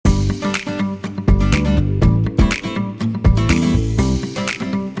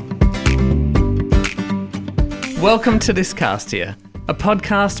Welcome to This Cast Here, a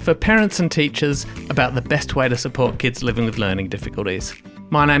podcast for parents and teachers about the best way to support kids living with learning difficulties.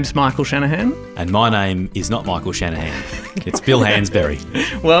 My name's Michael Shanahan. And my name is not Michael Shanahan. It's Bill Hansberry.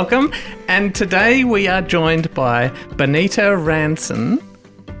 Welcome. And today we are joined by Benita Ranson,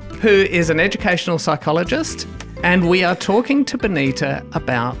 who is an educational psychologist, and we are talking to Benita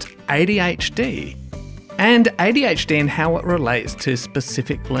about ADHD and how it relates to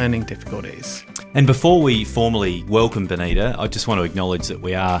specific learning difficulties. And before we formally welcome Benita, I just want to acknowledge that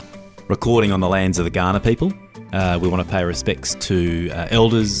we are recording on the lands of the Kaurna people. We want to pay respects to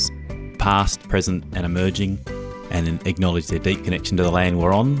elders, past, present and emerging, and acknowledge their deep connection to the land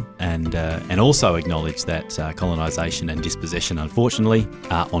we're on, and also acknowledge that colonisation and dispossession, unfortunately,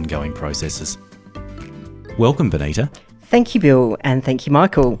 are ongoing processes. Welcome, Benita. Thank you, Bill, and thank you,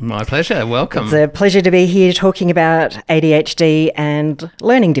 Michael. My pleasure. Welcome. It's a pleasure to be here talking about ADHD and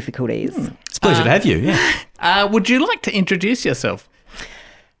learning difficulties. It's a pleasure to have you, yeah. Would you like to introduce yourself?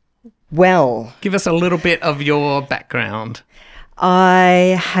 Well, Give us a little bit of your background.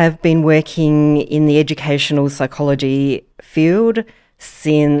 I have been working in the educational psychology field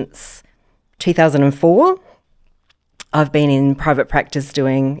since 2004. I've been in private practice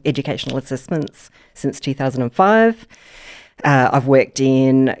doing educational assessments since 2005. I've worked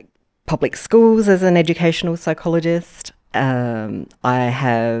in public schools as an educational psychologist. I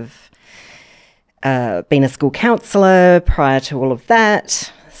have been a school counsellor prior to all of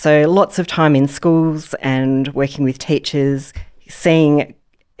that. So lots of time in schools and working with teachers, seeing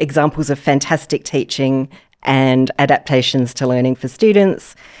examples of fantastic teaching and adaptations to learning for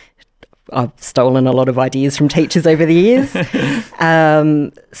students. I've stolen a lot of ideas from teachers over the years.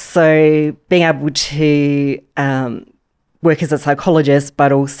 So being able to work as a psychologist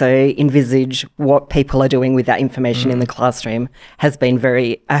but also envisage what people are doing with that information in the classroom has been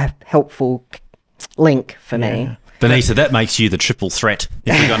very helpful link for me. Benita, that makes you the triple threat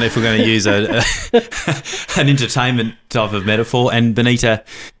if we're going to use an entertainment type of metaphor. And Benita,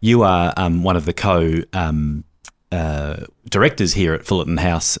 you are one of the directors here at Fullerton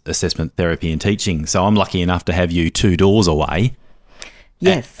House Assessment, Therapy and Teaching. So I'm lucky enough to have you two doors away.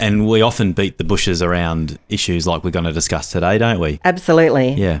 Yes. And we often beat the bushes around issues like we're going to discuss today, don't we?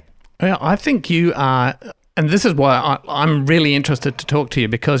 Absolutely. Yeah. Yeah, I think you are, and this is why I'm really interested to talk to you,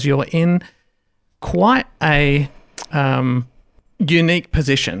 because you're in quite a unique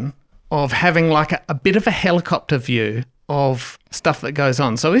position of having like a bit of a helicopter view of stuff that goes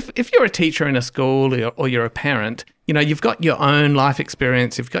on. So if you're a teacher in a school or you're a parent, you know, you've got your own life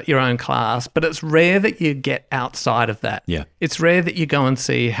experience, you've got your own class, but it's rare that you get outside of that. Yeah. It's rare that you go and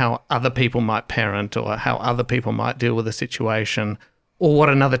see how other people might parent or how other people might deal with a situation or what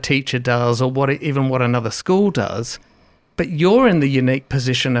another teacher does or what another school does. But you're in the unique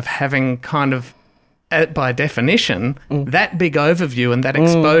position of having kind of, by definition, that big overview and that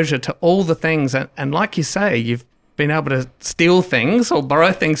exposure to all the things. And like you say, you've been able to steal things or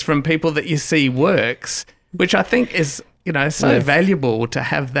borrow things from people that you see works, which I think is, you know, so valuable to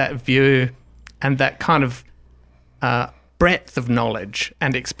have that view and that kind of breadth of knowledge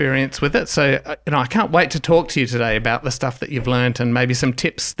and experience with it. So, you know, I can't wait to talk to you today about the stuff that you've learnt and maybe some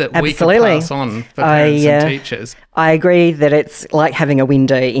tips that we can pass on for parents and teachers. I agree that it's like having a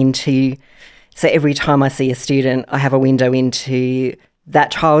window into... So every time I see a student, I have a window into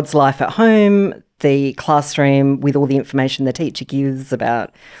that child's life at home, the classroom with all the information the teacher gives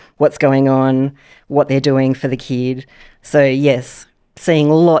about what's going on, what they're doing for the kid. So yes, seeing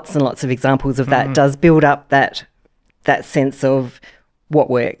lots and lots of examples of that does build up that sense of what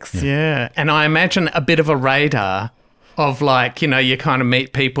works. Yeah, and I imagine a bit of a radar of like, you know, you kind of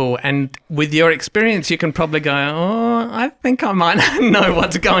meet people and with your experience you can probably go, oh, I think I might know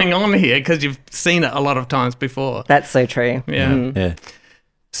what's going on here because you've seen it a lot of times before. That's so true. Yeah. Yeah.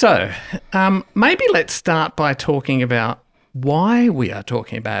 So maybe let's start by talking about why we are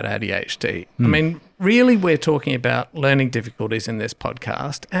talking about ADHD. I mean, really we're talking about learning difficulties in this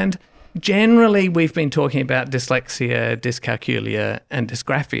podcast, and generally we've been talking about dyslexia, dyscalculia and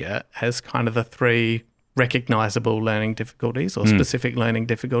dysgraphia as kind of the three recognisable learning difficulties or specific learning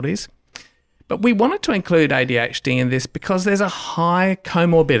difficulties. But we wanted to include ADHD in this because there's a high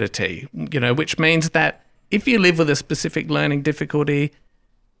comorbidity, you know, which means that if you live with a specific learning difficulty,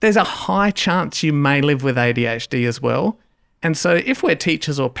 there's a high chance you may live with ADHD as well. And so if we're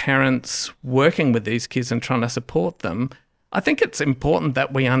teachers or parents working with these kids and trying to support them, I think it's important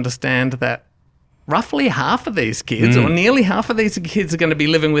that we understand that roughly half of these kids or nearly half of these kids are going to be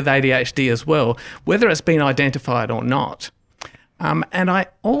living with ADHD as well, whether it's been identified or not. And I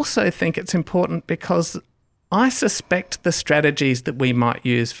also think it's important because I suspect the strategies that we might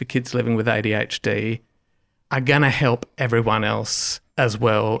use for kids living with ADHD are going to help everyone else as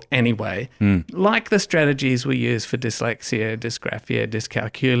well anyway. Like the strategies we use for dyslexia, dysgraphia,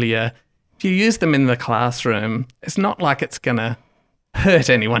 dyscalculia, if you use them in the classroom, it's not like it's going to hurt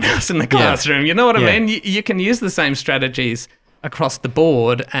anyone else in the classroom. You know what I mean? You can use the same strategies across the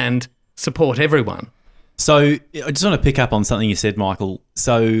board and support everyone. So I just want to pick up on something you said, Michael.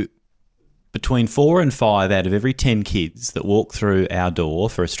 So between 4 and 5 out of every 10 kids that walk through our door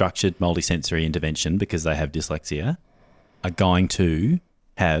for a structured multisensory intervention because they have dyslexia are going to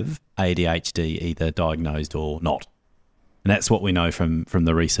have ADHD either diagnosed or not. And that's what we know from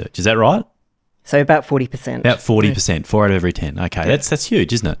the research. Is that right? So about 40%. About 40%, 4 out of every 10. Okay, that's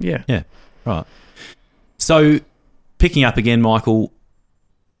huge, isn't it? Yeah. Yeah, right. So picking up again, Michael,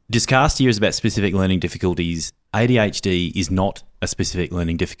 dyscalculia is about specific learning difficulties. ADHD is not a specific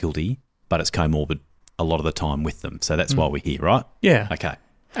learning difficulty, but it's comorbid a lot of the time with them. So that's why we're here, right? Yeah. Okay.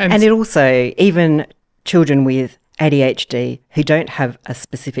 And it also, even children with ADHD who don't have a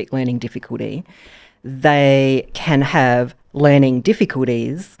specific learning difficulty, they can have learning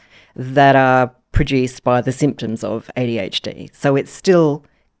difficulties that are produced by the symptoms of ADHD. So it still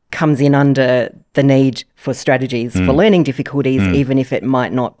comes in under the need for strategies for learning difficulties, even if it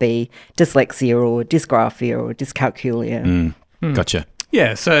might not be dyslexia or dysgraphia or dyscalculia. Gotcha.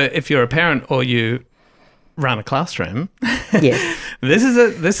 Yeah, so if you're a parent or you run a classroom, Yes.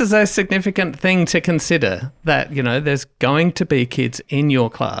 this is a significant thing to consider, that, you know, there's going to be kids in your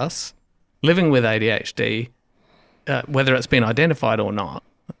class living with ADHD, whether it's been identified or not.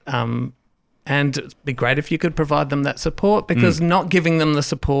 And it'd be great if you could provide them that support, because not giving them the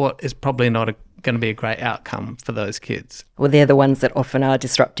support is probably not going to be a great outcome for those kids. Well, they're the ones that often are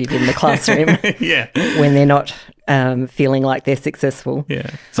disruptive in the classroom Yeah. when they're not feeling like they're successful. Yeah.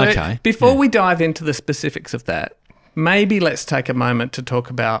 So before we dive into the specifics of that, maybe let's take a moment to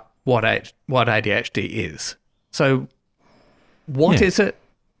talk about what ADHD is. So what is it?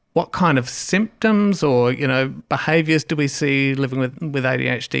 What kind of symptoms or, you know, behaviours do we see living with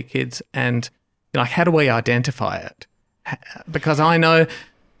ADHD kids, and, like, how do we identify it? Because I know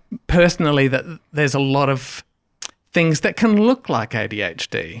personally that there's a lot of things that can look like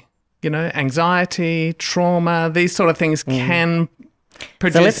ADHD. You know, anxiety, trauma, these sort of things can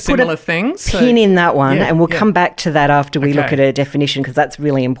produce similar things. Pin in that one, and we'll come back to that after we look at a definition, because that's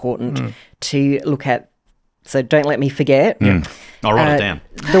really important to look at. So don't let me forget. I'll write it down.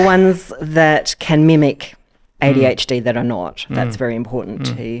 The ones that can mimic ADHD that are not. That's very important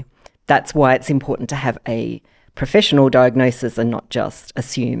too. That's why it's important to have a professional diagnosis and not just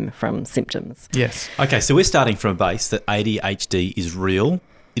assume from symptoms. Yes. Okay, so we're starting from a base that ADHD is real.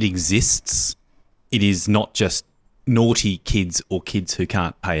 It exists. It is not just naughty kids or kids who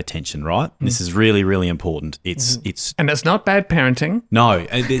can't pay attention, right? This is really, really important. It's And it's not bad parenting. No,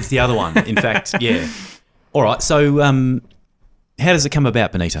 it's the other one. In fact, yeah. All right, so how does it come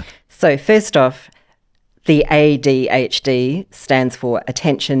about, Benita? So first off, the ADHD stands for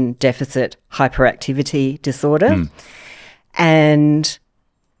Attention Deficit Hyperactivity Disorder. And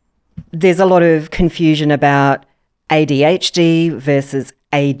there's a lot of confusion about ADHD versus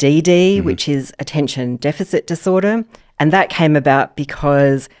ADD, which is Attention Deficit Disorder. And that came about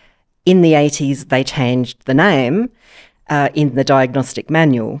because in the 80s they changed the name in the diagnostic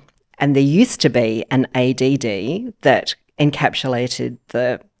manual. And there used to be an ADD that encapsulated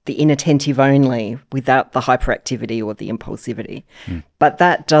the inattentive only without the hyperactivity or the impulsivity. But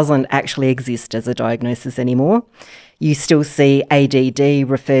that doesn't actually exist as a diagnosis anymore. You still see ADD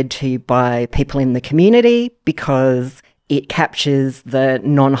referred to by people in the community because it captures the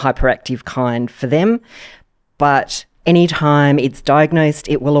non-hyperactive kind for them. But anytime it's diagnosed,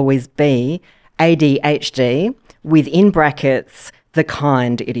 it will always be ADHD within brackets the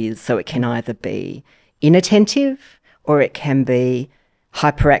kind it is. So it can either be inattentive, or it can be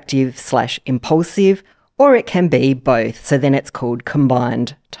hyperactive / impulsive, or it can be both. So then it's called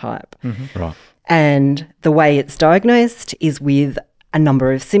combined type. Right. And the way it's diagnosed is with a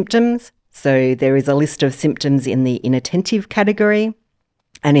number of symptoms. So there is a list of symptoms in the inattentive category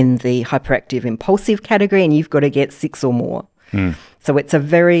and in the hyperactive impulsive category, and you've got to get 6 or more. So it's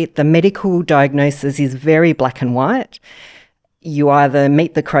the medical diagnosis is very black and white. You either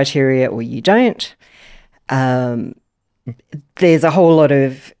meet the criteria or you don't. There's a whole lot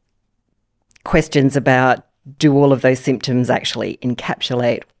of questions about, do all of those symptoms actually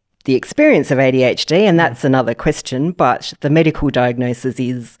encapsulate the experience of ADHD? And that's another question, but the medical diagnosis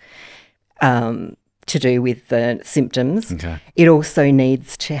is to do with the symptoms. Okay. It also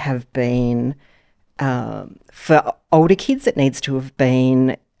needs to have been, for older kids, it needs to have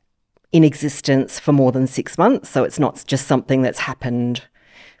been in existence for more than 6 months. So it's not just something that's happened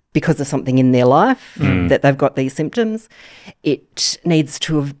because of something in their life that they've got these symptoms. It needs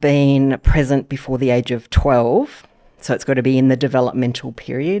to have been present before the age of 12. So it's got to be in the developmental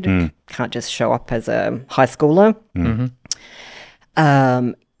period. Can't just show up as a high schooler.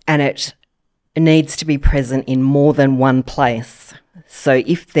 And it needs to be present in more than one place. So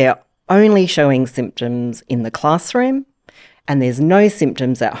if they're only showing symptoms in the classroom and there's no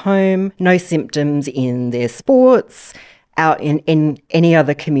symptoms at home, no symptoms in their sports, out in any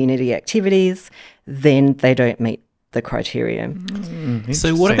other community activities, then they don't meet the criteria.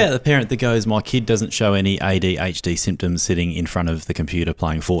 So what about the parent that goes, my kid doesn't show any ADHD symptoms sitting in front of the computer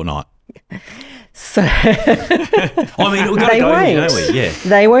playing Fortnite? So I mean, we've got to go here, don't we? Yeah.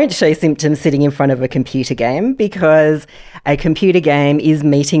 They won't show symptoms sitting in front of a computer game because a computer game is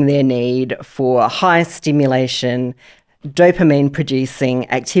meeting their need for high stimulation, dopamine producing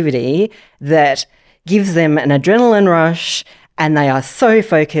activity that gives them an adrenaline rush, and they are so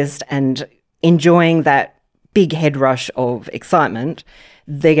focused and enjoying that big head rush of excitement.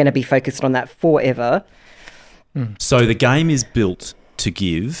 They're going to be focused on that forever. So the game is built to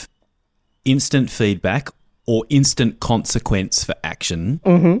give instant feedback or instant consequence for action,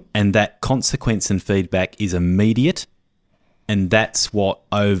 and that consequence and feedback is immediate, and that's what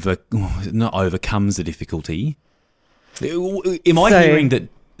not overcomes the difficulty. Am I hearing that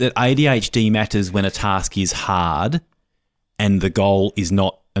ADHD matters when a task is hard and the goal is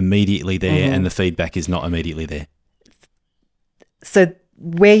not immediately there and the feedback is not immediately there? So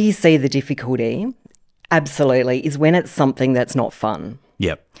where you see the difficulty, absolutely, is when it's something that's not fun.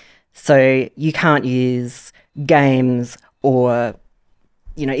 Yep. So you can't use games or,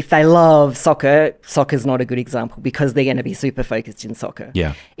 if they love soccer, soccer's not a good example because they're going to be super focused in soccer.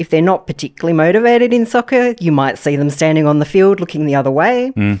 Yeah. If they're not particularly motivated in soccer, you might see them standing on the field looking the other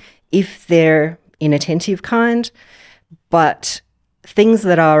way. If they're inattentive kind, but things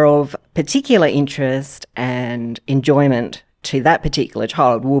that are of particular interest and enjoyment to that particular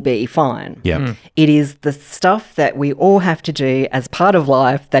child will be fine. Yeah. It is the stuff that we all have to do as part of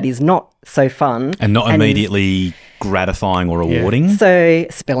life that is not so fun. And not immediately gratifying or rewarding. So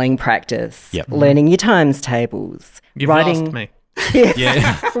spelling practice, learning your times tables. You've writing, lost me.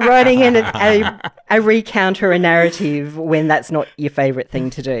 Writing in a recount or a narrative when that's not your favourite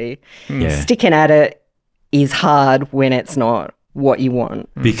thing to do. Sticking at it is hard when it's not what you want.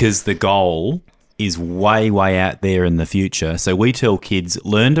 Because the goal is way, way out there in the future. So we tell kids,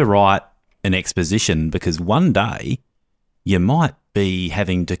 learn to write an exposition because one day you might be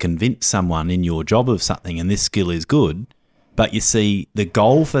having to convince someone in your job of something and this skill is good. But you see, the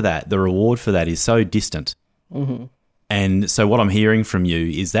goal for that, the reward for that is so distant. And so what I'm hearing from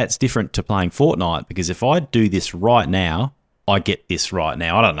you is that's different to playing Fortnite because if I do this right now, I get this right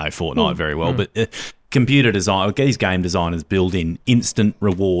now. I don't know Fortnite very well, but computer design, these game designers build in instant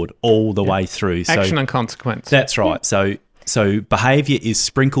reward all the way through. Action and consequence. That's right. So behaviour is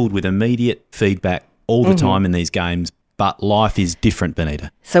sprinkled with immediate feedback all the time in these games, but life is different,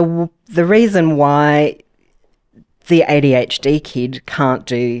 Benita. So the reason why the ADHD kid can't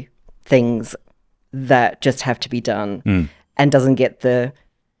do things that just have to be done and doesn't get the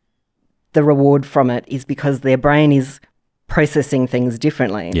reward from it is because their brain is processing things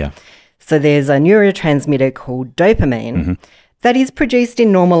differently. Yeah. So there's a neurotransmitter called dopamine that is produced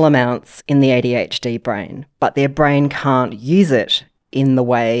in normal amounts in the ADHD brain, but their brain can't use it in the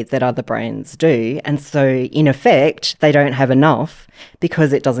way that other brains do. And so in effect, they don't have enough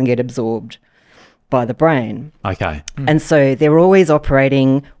because it doesn't get absorbed by the brain. Okay. And so they're always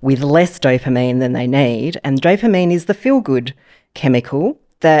operating with less dopamine than they need. And dopamine is the feel-good chemical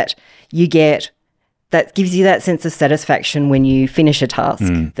that you get that gives you that sense of satisfaction when you finish a task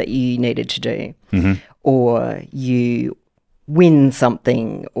that you needed to do or you win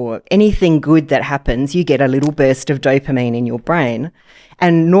something or anything good that happens, you get a little burst of dopamine in your brain.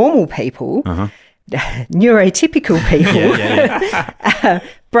 And normal people, neurotypical people,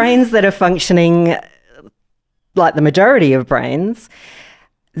 brains that are functioning like the majority of brains,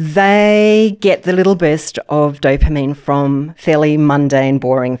 they get the little burst of dopamine from fairly mundane,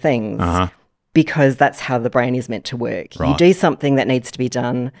 boring things. Because that's how the brain is meant to work. Right. You do something that needs to be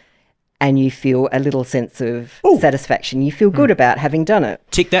done and you feel a little sense of satisfaction. You feel good about having done it.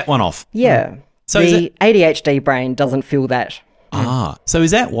 Tick that one off. Yeah. So the ADHD brain doesn't feel that. So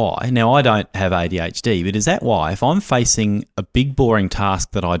is that why, now I don't have ADHD, but is that why if I'm facing a big boring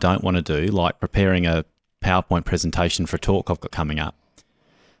task that I don't want to do, like preparing a PowerPoint presentation for a talk I've got coming up,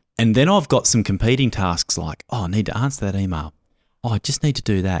 and then I've got some competing tasks like, I need to answer that email. I just need to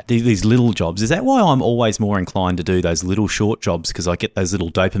do that. These little jobs. Is that why I'm always more inclined to do those little short jobs because I get those little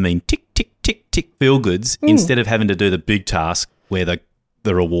dopamine tick, tick, tick, tick feel goods instead of having to do the big task where the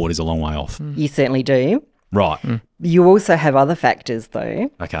the reward is a long way off. You certainly do. Right. You also have other factors though.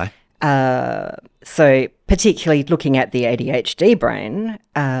 Okay. So particularly looking at the ADHD brain,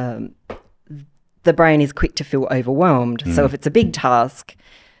 the brain is quick to feel overwhelmed. So if it's a big task,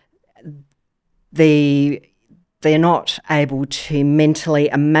 they're not able to mentally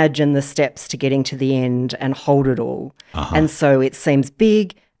imagine the steps to getting to the end and hold it all. And so it seems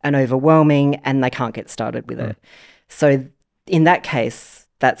big and overwhelming and they can't get started with it. So in that case,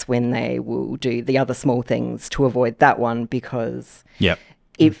 that's when they will do the other small things to avoid that one because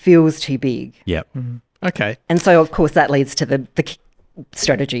it feels too big. Yep. Okay. And so, of course, that leads to the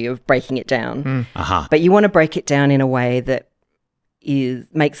strategy of breaking it down. Uh-huh. But you want to break it down in a way that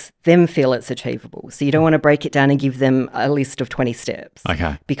makes them feel it's achievable. So you don't want to break it down and give them a list of 20 steps.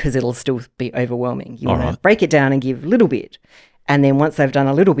 Okay. Because it'll still be overwhelming. You All want right. to break it down and give a little bit. And then once they've done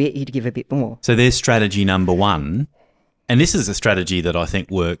a little bit, you'd give a bit more. So there's strategy number one. And this is a strategy that I think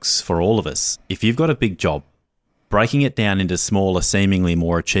works for all of us. If you've got a big job, breaking it down into smaller, seemingly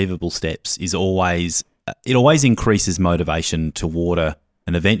more achievable steps is always increases motivation toward an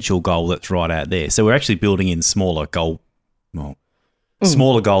eventual goal that's right out there. So we're actually building in smaller goals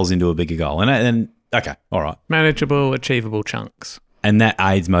into a bigger goal. And okay, all right. Manageable, achievable chunks. And that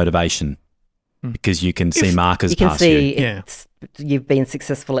aids motivation because you can see markers You can past see you. you've been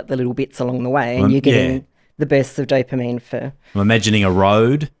successful at the little bits along the way and you're getting the bursts of dopamine for... I'm imagining a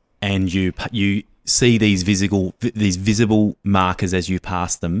road and you see these visible markers as you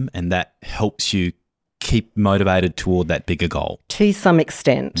pass them and that helps you keep motivated toward that bigger goal. To some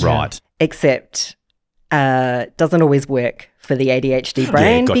extent. Right. Except doesn't always work for the ADHD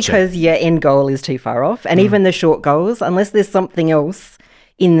brain gotcha. because your end goal is too far off. And even the short goals, unless there's something else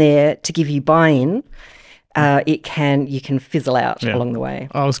in there to give you buy-in, you can fizzle out along the way.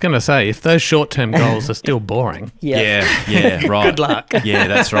 I was going to say, if those short-term goals are still boring, Yeah, right. good luck. Yeah,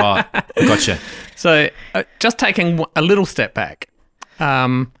 that's right. Gotcha. So just taking a little step back,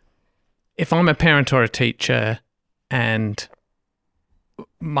 if I'm a parent or a teacher and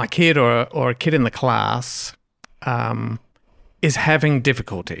my kid or a kid in the class is having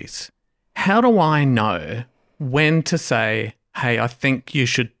difficulties, how do I know when to say, hey, I think you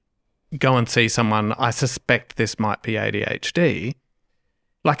should go and see someone, I suspect this might be ADHD?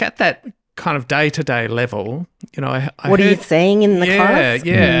 Like at that kind of day-to-day level, you know, what are you saying in the class?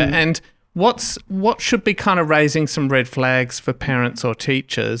 Yeah, and what should be kind of raising some red flags for parents or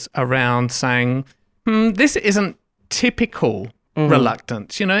teachers around saying, this isn't typical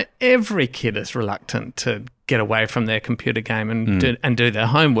reluctance. You know, every kid is reluctant to get away from their computer game and do their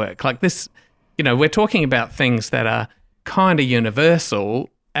homework. Like this, you know, we're talking about things that are kind of universal,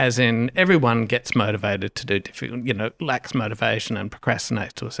 as in everyone gets motivated to do difficult, you know, lacks motivation and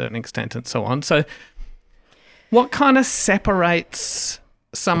procrastinates to a certain extent and so on. So what kind of separates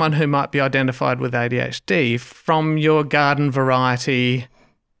someone who might be identified with ADHD from your garden variety,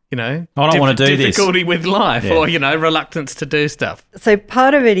 you know, I don't want to do difficulty with life Yeah. or, you know, reluctance to do stuff? So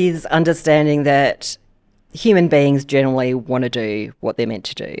part of it is understanding that human beings generally want to do what they're meant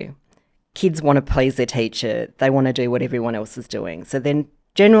to do. Kids want to please their teacher. They want to do what everyone else is doing. So then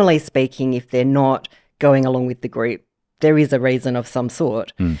generally speaking, if they're not going along with the group, there is a reason of some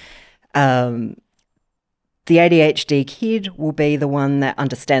sort. The ADHD kid will be the one that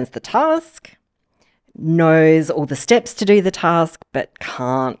understands the task, knows all the steps to do the task, but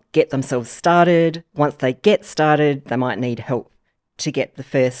can't get themselves started. Once they get started, they might need help to get the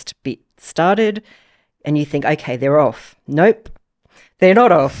first bit started. And you think, okay, they're off. Nope, they're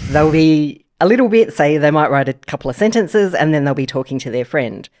not off. They'll be a little bit, say they might write a couple of sentences and then they'll be talking to their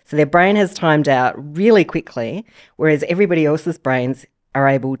friend. So their brain has timed out really quickly, whereas everybody else's brains are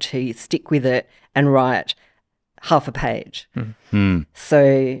able to stick with it and write half a page.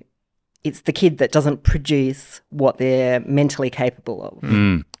 So it's the kid that doesn't produce what they're mentally capable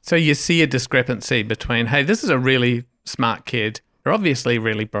of. So you see a discrepancy between, hey, this is a really smart kid. They're obviously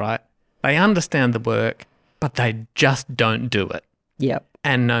really bright. They understand the work, but they just don't do it. Yep.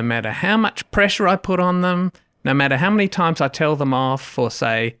 And no matter how much pressure I put on them, no matter how many times I tell them off or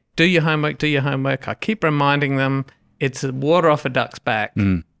say, do your homework, I keep reminding them it's water off a duck's back.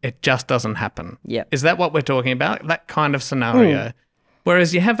 It just doesn't happen. Yep. Is that what we're talking about? That kind of scenario?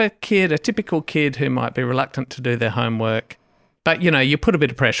 Whereas you have a typical kid who might be reluctant to do their homework, but, you know, you put a bit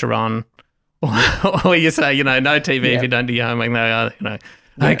of pressure on or you say, you know, no TV if you don't do your homework.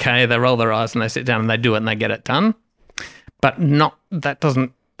 Okay, they roll their eyes and they sit down and they do it and they get it done. But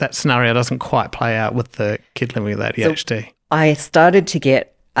that scenario doesn't quite play out with the kid living with ADHD. So I started to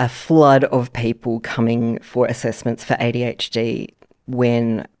get a flood of people coming for assessments for ADHD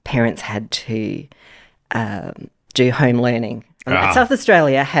when parents had to do home learning. South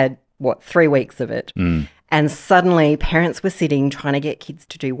Australia had, 3 weeks of it. And suddenly parents were sitting trying to get kids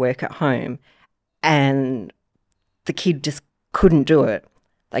to do work at home and the kid just couldn't do it.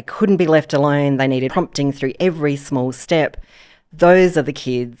 They couldn't be left alone. They needed prompting through every small step. Those are the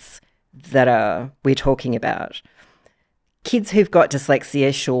kids that we're talking about. Kids who've got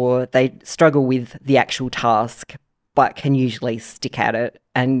dyslexia, sure, they struggle with the actual task, but can usually stick at it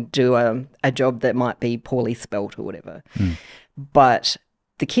and do a job that might be poorly spelt or whatever. But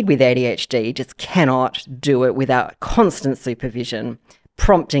the kid with ADHD just cannot do it without constant supervision,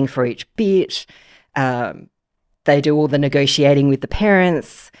 prompting for each bit. They do all the negotiating with the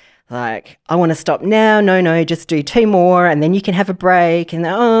parents, like, I want to stop now. No, just do 2 more and then you can have a break. And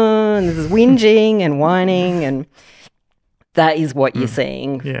there's whinging and whining, and that is what you're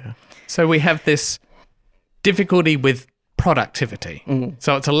seeing. Yeah. So we have this difficulty with productivity.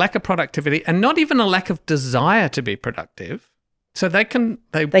 So it's a lack of productivity and not even a lack of desire to be productive. So they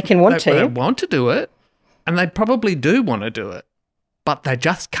want to do it, and they probably do want to do it, but they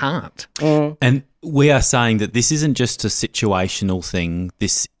just can't. And we are saying that this isn't just a situational thing.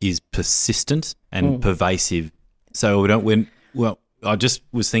 This is persistent and pervasive. So I just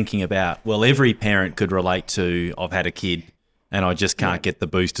was thinking about, every parent could relate to, I've had a kid and I just can't get the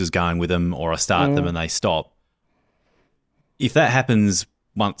boosters going with them, or I start them and they stop. If that happens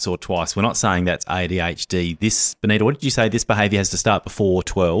once or twice, we're not saying that's ADHD. This, Benita, what did you say? This behaviour has to start before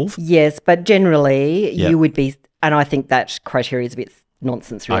 12? Yes, but generally you would be, and I think that criteria is a bit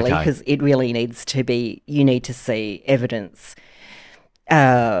nonsense really, because it really needs to be, you need to see evidence.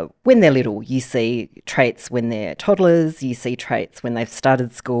 When they're little, you see traits when they're toddlers, you see traits when they've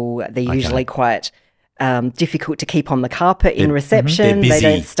started school. They're usually quite difficult to keep on the carpet in reception. They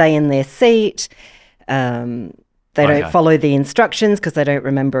don't stay in their seat. They don't follow the instructions because they don't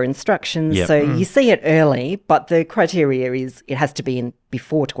remember instructions. So you see it early, but the criteria is it has to be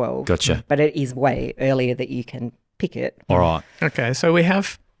before 12. Gotcha. But it is way earlier that you can pick it. All right. Okay, so we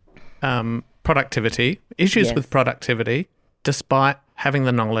have issues with productivity, despite having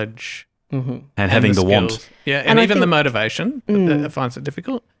the knowledge and having the want. Yeah, and even the motivation that finds it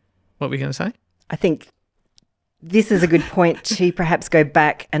difficult. What were you going to say? I think this is a good point to perhaps go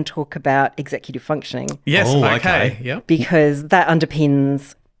back and talk about executive functioning. Yes, okay. Yep. Because that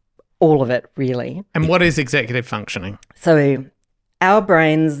underpins all of it, really. And what is executive functioning? So our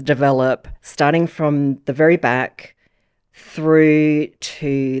brains develop starting from the very back through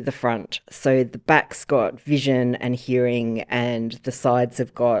to the front. So the back's got vision and hearing, and the sides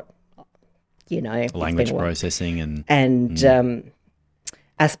have got, language processing and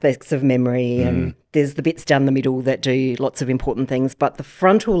aspects of memory, and there's the bits down the middle that do lots of important things. But the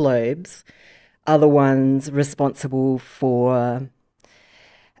frontal lobes are the ones responsible for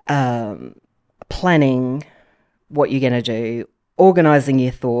planning what you're going to do, organising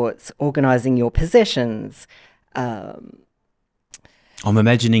your thoughts, organising your possessions. I'm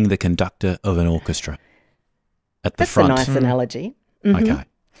imagining the conductor of an orchestra at the front. That's a nice analogy. Okay.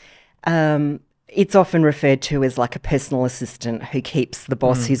 It's often referred to as like a personal assistant who keeps the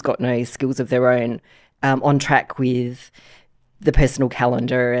boss who's got no skills of their own on track with the personal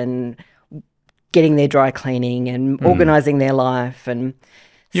calendar and getting their dry cleaning and organising their life. And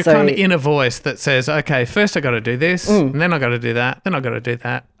your kind of inner voice that says, okay, first I got to do this, and then I got to do that, then I got to do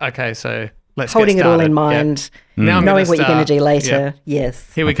that. Okay, so let's holding get it all started. in mind, Now I'm knowing what you're going to do later. Yep.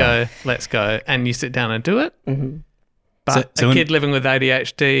 Yes. Here we go. Let's go. And you sit down and do it. But a kid living with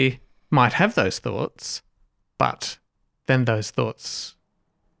ADHD might have those thoughts, but then those thoughts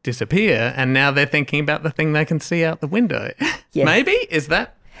disappear and now they're thinking about the thing they can see out the window. Yes. Maybe? Is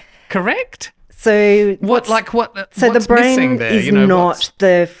that correct? So So what's the brain there? is not,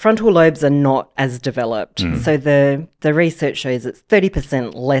 the frontal lobes are not as developed. So the research shows it's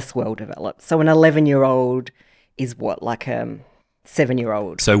 30% less well developed. So an 11-year-old is what, like a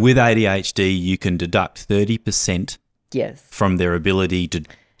 7-year-old? So with ADHD, you can deduct 30% from their ability to...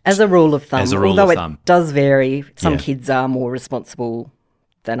 As a rule of thumb. Although it does vary. Some kids are more responsible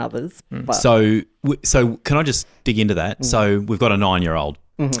than others. But. So can I just dig into that? So we've got a 9-year-old.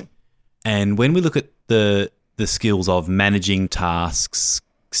 And when we look at the skills of managing tasks,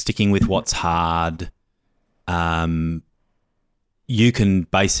 sticking with what's hard, you can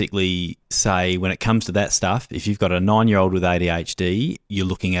basically say when it comes to that stuff, if you've got a 9-year-old with ADHD, you're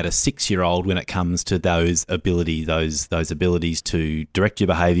looking at a 6-year-old when it comes to those abilities to direct your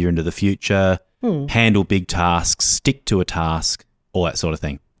behaviour into the future, handle big tasks, stick to a task, all that sort of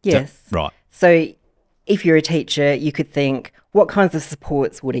thing. Yes. Right. So if you're a teacher, you could think, what kinds of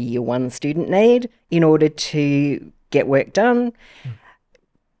supports would a year 1 student need in order to get work done?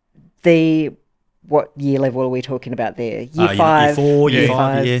 The what year level are we talking about there? Year 5. Year 4, year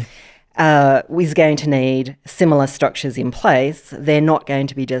 5, yeah. Is going to need similar structures in place. They're not going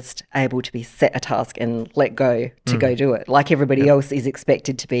to be just able to be set a task and let go to go do it. Like everybody else is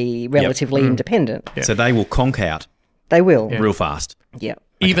expected to be relatively independent. Yep. So they will conk out. They will. Real fast. Yeah.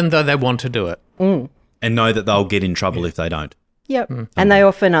 Even though they want to do it. And know that they'll get in trouble if they don't. Yep. And they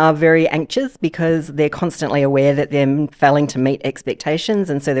often are very anxious because they're constantly aware that they're failing to meet expectations,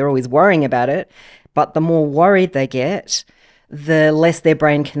 and so they're always worrying about it. But the more worried they get, the less their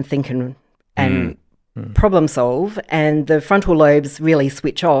brain can think and problem solve, and the frontal lobes really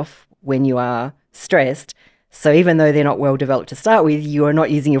switch off when you are stressed. So even though they're not well developed to start with, you are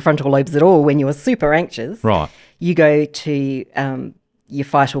not using your frontal lobes at all when you are super anxious. Right. You go to your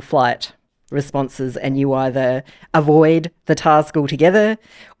fight or flight responses, and you either avoid the task altogether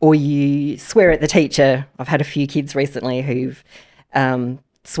or you swear at the teacher. I've had a few kids recently who've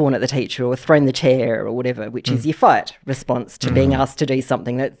sworn at the teacher or thrown the chair or whatever, which is your fight response to being asked to do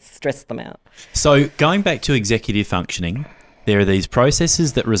something that stressed them out. So going back to executive functioning, there are these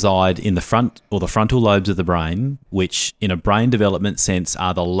processes that reside in the front or the frontal lobes of the brain, which in a brain development sense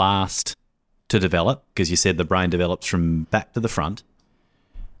are the last to develop, because you said the brain develops from back to the front.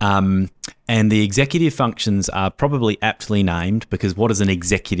 And the executive functions are probably aptly named because what does an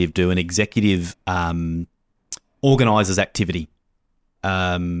executive do? An executive organises activity.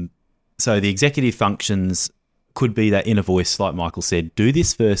 So the executive functions could be that inner voice, like Michael said, do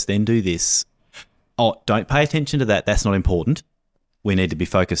this first, then do this. Oh, don't pay attention to that. That's not important. We need to be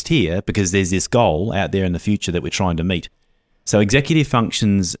focused here because there's this goal out there in the future that we're trying to meet. So executive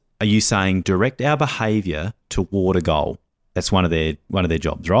functions, are you saying direct our behaviour toward a goal? That's one of their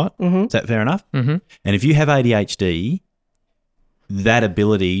jobs, right? Mm-hmm. Is that fair enough? Mm-hmm. And if you have ADHD, that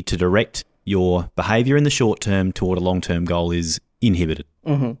ability to direct your behaviour in the short term toward a long-term goal is inhibited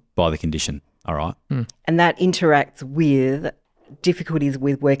by the condition. All right. And that interacts with difficulties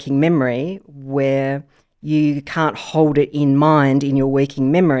with working memory where you can't hold it in mind in your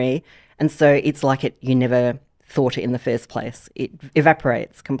working memory, and so it's like you never thought it in the first place. It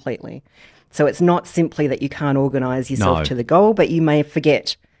evaporates completely. So it's not simply that you can't organise yourself to the goal, but you may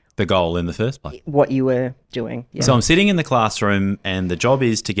forget the goal in the first place. What you were doing. Yeah. So I'm sitting in the classroom and the job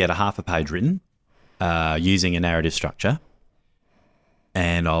is to get a half a page written using a narrative structure.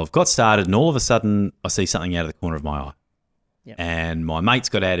 And I've got started and all of a sudden I see something out of the corner of my eye. Yep. And my mate's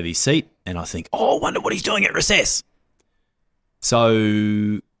got out of his seat and I think, I wonder what he's doing at recess.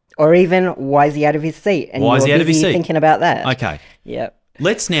 So... Or even, why is he out of his seat? And why is he out of his seat? Thinking about that. Okay. Yep.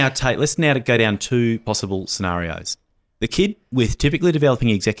 Let's now go down two possible scenarios. The kid with typically developing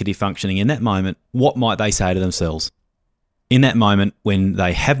executive functioning in that moment, what might they say to themselves? In that moment when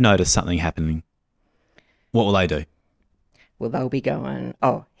they have noticed something happening, what will they do? Well, they'll be going,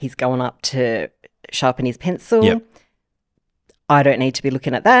 he's going up to sharpen his pencil. Yep. I don't need to be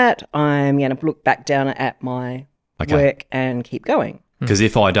looking at that. I'm going to look back down at my work and keep going. Because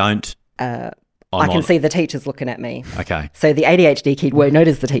if I don't... I can see the teachers looking at me. Okay. So the ADHD kid won't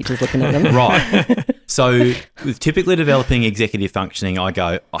notice the teachers looking at them. Right. So with typically developing executive functioning, I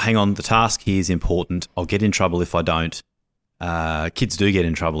go, hang on, the task here is important. I'll get in trouble if I don't. Kids do get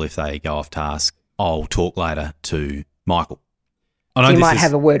in trouble if they go off task. I'll talk later to Michael. So you might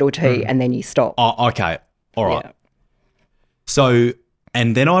have a word or two and then you stop. Oh, okay. All right. Yeah. So...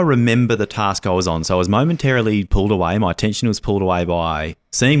 And then I remember the task I was on. So I was momentarily pulled away. My attention was pulled away by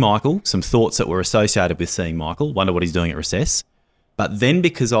seeing Michael, some thoughts that were associated with seeing Michael, wonder what he's doing at recess. But then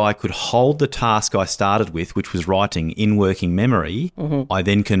because I could hold the task I started with, which was writing in working memory, I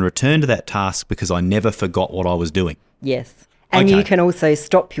then can return to that task because I never forgot what I was doing. Yes. And you can also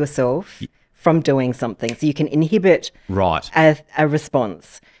stop yourself from doing something. So you can inhibit a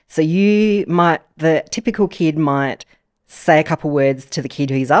response. So the typical kid might say a couple words to the kid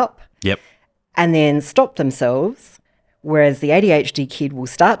who's up. Yep. And then stop themselves, whereas the ADHD kid will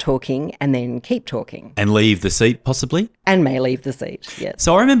start talking and then keep talking. And leave the seat, possibly? And may leave the seat, yes.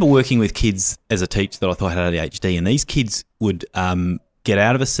 So I remember working with kids as a teacher that I thought had ADHD, and these kids would get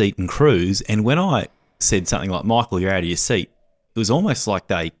out of a seat and cruise, and when I said something like, Michael, you're out of your seat, it was almost like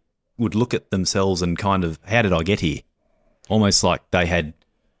they would look at themselves and kind of, how did I get here? Almost like they had...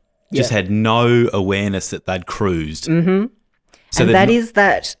 just had no awareness that they'd cruised. Mm-hmm. So and that is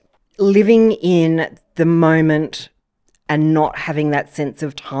that living in the moment and not having that sense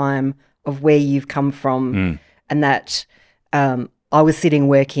of time of where you've come from and that I was sitting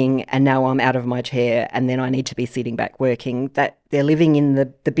working and now I'm out of my chair and then I need to be sitting back working, that they're living in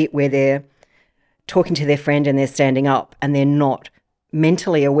the bit where they're talking to their friend and they're standing up and they're not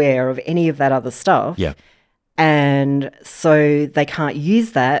mentally aware of any of that other stuff. Yeah. And so they can't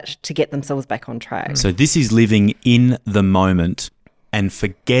use that to get themselves back on track. So this is living in the moment and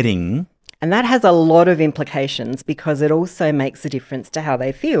forgetting. And that has a lot of implications because it also makes a difference to how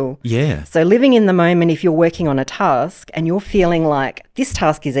they feel. Yeah. So living in the moment, if you're working on a task and you're feeling like this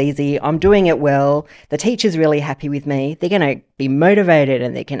task is easy, I'm doing it well, the teacher's really happy with me, they're going to be motivated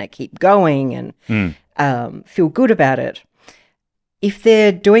and they're going to keep going and feel good about it. If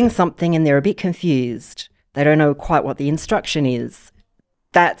they're doing something and they're a bit confused, they don't know quite what the instruction is,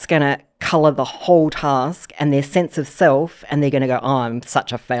 that's going to colour the whole task and their sense of self, and they're going to go, oh, I'm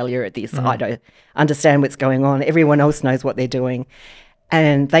such a failure at this. I don't understand what's going on. Everyone else knows what they're doing.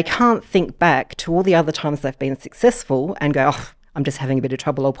 And they can't think back to all the other times they've been successful and go, oh, I'm just having a bit of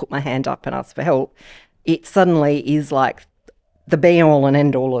trouble. I'll put my hand up and ask for help. It suddenly is like the be-all and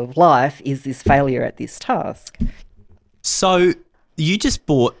end-all of life is this failure at this task. So you just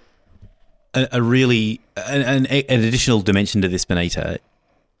brought an additional dimension to this, Benita.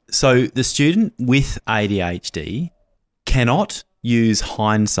 So the student with ADHD cannot use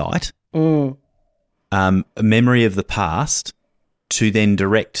hindsight, a memory of the past, to then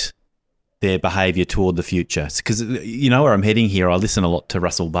direct their behaviour toward the future. Because you know where I'm heading here. I listen a lot to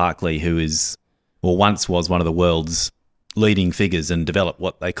Russell Barkley, who is, or once was, one of the world's leading figures and developed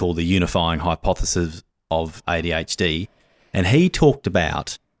what they call the unifying hypothesis of ADHD. And he talked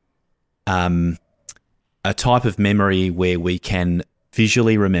about a type of memory where we can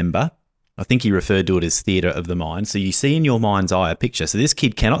visually remember. I think he referred to it as theatre of the mind. So you see in your mind's eye a picture. So this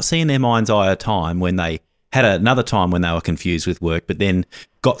kid cannot see in their mind's eye a time when they had another time when they were confused with work, but then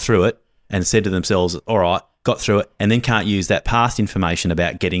got through it and said to themselves, all right, got through it, and then can't use that past information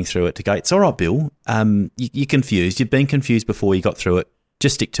about getting through it to go, it's all right, Bill, you're confused. You've been confused before you got through it.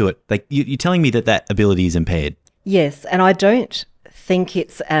 Just stick to it. You're telling me that ability is impaired. Yes, and I don't think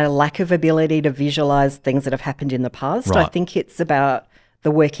it's a lack of ability to visualise things that have happened in the past. Right. I think it's about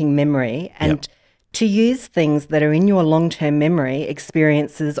the working memory and to use things that are in your long-term memory,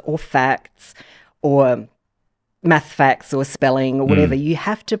 experiences or facts or math facts or spelling or whatever. You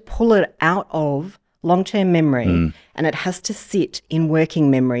have to pull it out of long-term memory and it has to sit in working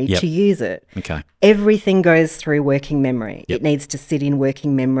memory to use it. Okay. Everything goes through working memory. Yep. It needs to sit in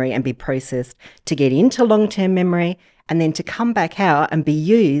working memory and be processed to get into long-term memory, and then to come back out and be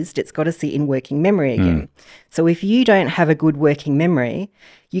used, it's got to sit in working memory again. So if you don't have a good working memory,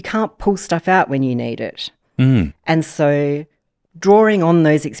 you can't pull stuff out when you need it. And so drawing on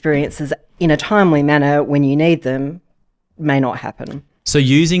those experiences in a timely manner when you need them may not happen. So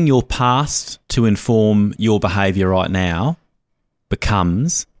using your past to inform your behaviour right now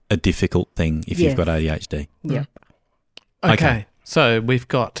becomes a difficult thing if you've got ADHD. Yeah. Okay. So we've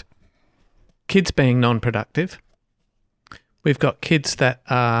got kids being non-productive. We've got kids that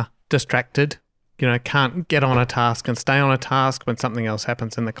are distracted, can't get on a task and stay on a task when something else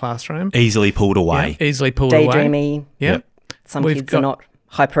happens in the classroom. Easily pulled away. Yeah, easily pulled away. Daydreamy. Yep. Some kids are not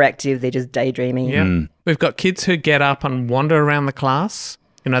hyperactive, they're just daydreaming. Yeah. We've got kids who get up and wander around the class.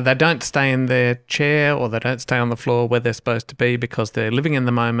 They don't stay in their chair or they don't stay on the floor where they're supposed to be because they're living in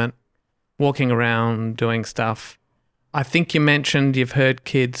the moment, walking around, doing stuff. I think you mentioned you've heard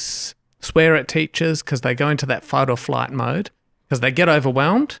kids swear at teachers because they go into that fight or flight mode because they get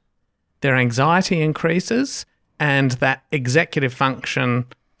overwhelmed, their anxiety increases, and that executive function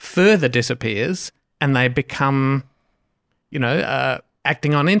further disappears and they become,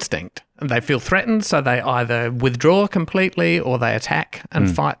 acting on instinct. And they feel threatened, so they either withdraw completely or they attack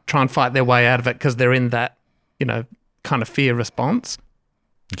and try and fight their way out of it because they're in that, kind of fear response.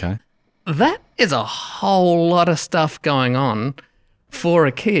 Okay. That is a whole lot of stuff going on for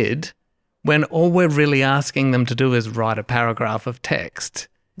a kid when all we're really asking them to do is write a paragraph of text.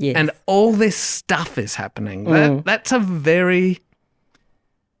 Yes. And all this stuff is happening. That's a very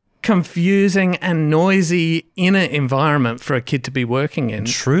confusing and noisy inner environment for a kid to be working in.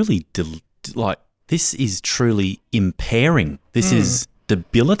 Truly, this is truly impairing. This is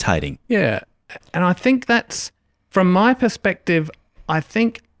debilitating. Yeah. And I think that's, from my perspective, I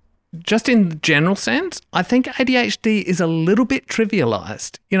think just in the general sense, I think ADHD is a little bit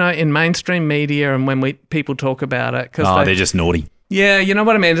trivialised, in mainstream media and when people talk about it. They're just naughty. Yeah, you know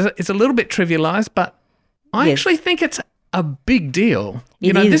what I mean? It's a little bit trivialised, but I actually think it's a big deal.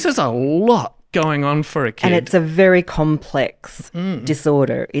 This is a lot going on for a kid. And it's a very complex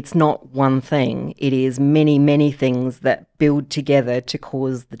disorder. It's not one thing. It is many, many things that build together to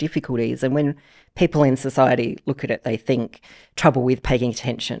cause the difficulties. And when people in society look at it, they think trouble with paying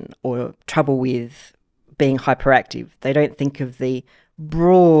attention or trouble with being hyperactive. They don't think of the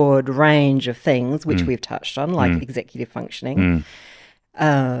broad range of things, which we've touched on, like executive functioning,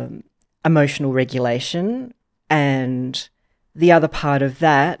 emotional regulation, And the other part of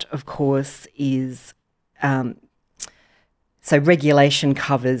that, of course, is so regulation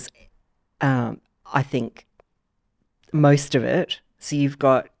covers, I think, most of it. So you've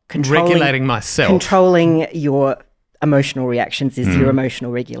got Regulating myself. Controlling your emotional reactions is your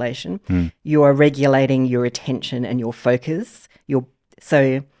emotional regulation. You are regulating your attention and your focus.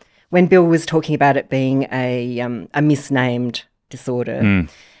 So when Bill was talking about it being a misnamed disorder,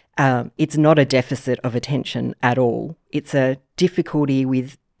 it's not a deficit of attention at all. It's a difficulty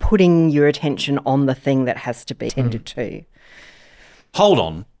with putting your attention on the thing that has to be tended to. Hold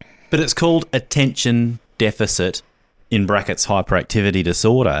on. But it's called attention deficit in brackets hyperactivity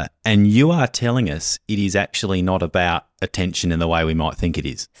disorder, and you are telling us it is actually not about attention in the way we might think it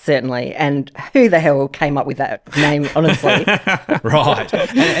is. Certainly. And who the hell came up with that name, honestly? Right.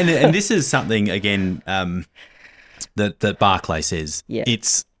 And this is something, again, that Barclay says. Yeah.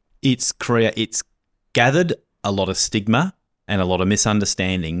 It's gathered a lot of stigma and a lot of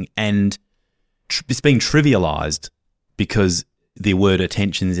misunderstanding, and it's being trivialised because the word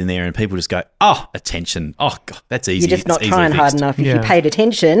attention's in there and people just go, oh, attention. Oh, God, that's easy. You're just not It's trying hard enough. If you paid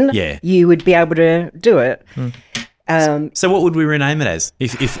attention, Yeah. you would be able to do it. So what would we rename it as?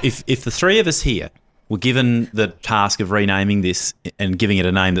 If the three of us here were given the task of renaming this and giving it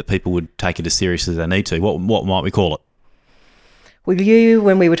a name that people would take it as seriously as they need to, what might we call it? Well,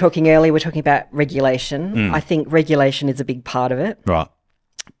 when we were talking earlier, we're talking about regulation. I think regulation is a big part of it. Right.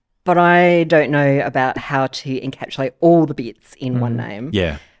 But I don't know about how to encapsulate all the bits in one name.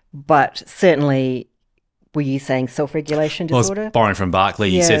 Yeah. But certainly, were you saying self-regulation Well, I disorder? was borrowing from Barclay.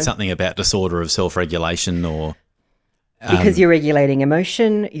 You Yeah. said something about disorder of self-regulation or... Because you're regulating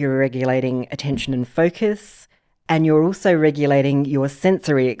emotion, you're regulating attention and focus, and you're also regulating your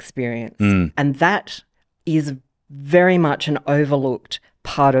sensory experience. And that is very much an overlooked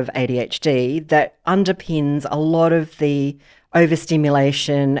part of ADHD that underpins a lot of the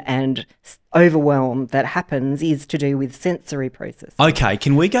overstimulation and overwhelm that happens is to do with sensory processing. Okay,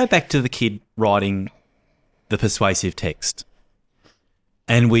 can we go back to the kid writing the persuasive text?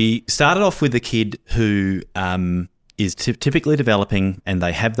 And we started off with the kid who is typically developing and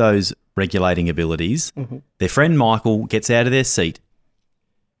they have those regulating abilities. Their friend Michael gets out of their seat.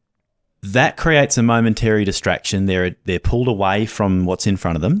 That creates a momentary distraction. They're pulled away from what's in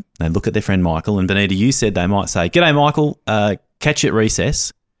front of them. They look at their friend Michael. And Benita, you said they might say, "G'day, Michael, catch you at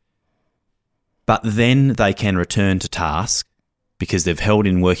recess." But then they can return to task because they've held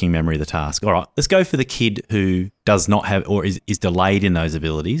in working memory the task. All right, let's go for the kid who does not have or is delayed in those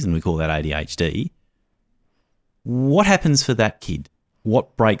abilities, and we call that ADHD. What happens for that kid?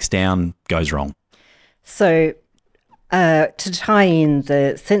 What breaks down, goes wrong? So to tie in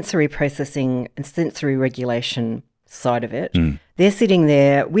the sensory processing and sensory regulation side of it, they're sitting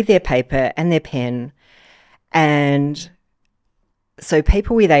there with their paper and their pen, and so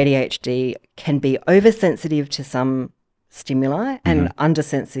people with ADHD can be oversensitive to some stimuli and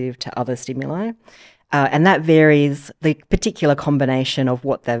undersensitive to other stimuli, and that varies. The particular combination of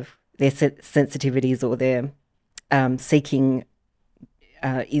what their sensitivities or their seeking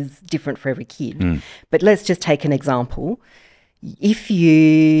is different for every kid. But let's just take an example. If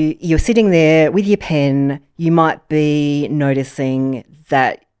you're sitting there with your pen, you might be noticing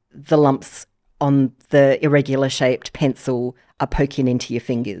that the lumps on the irregular shaped pencil are poking into your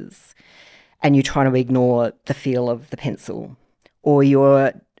fingers and you're trying to ignore the feel of the pencil, or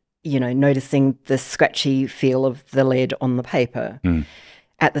you're noticing the scratchy feel of the lead on the paper.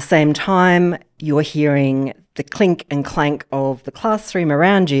 At the same time, you're hearing the clink and clank of the classroom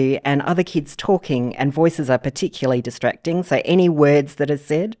around you and other kids talking, and voices are particularly distracting. So any words that are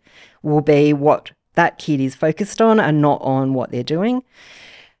said will be what that kid is focused on and not on what they're doing.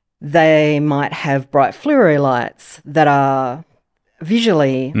 They might have bright fluoro lights that are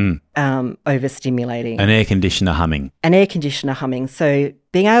visually overstimulating. An air conditioner humming. So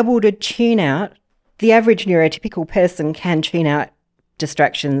being able to tune out, the average neurotypical person can tune out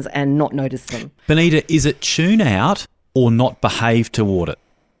distractions and not notice them. Benita, is it tune out or not behave toward it?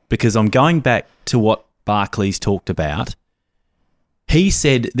 Because I'm going back to what Barclay's talked about. He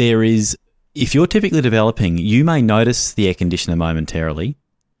said if you're typically developing, you may notice the air conditioner momentarily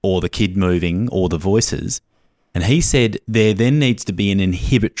or the kid moving or the voices. And he said there then needs to be an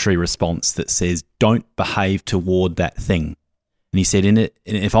inhibitory response that says don't behave toward that thing. And he said,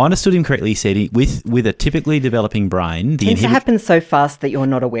 if I understood him correctly, he said with a typically developing brain, tends to happen so fast that you're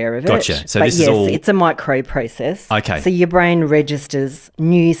not aware of it. Gotcha. So but it's a micro process. Okay. So your brain registers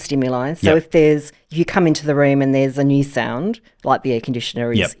new stimuli. So if you come into the room and there's a new sound, like the air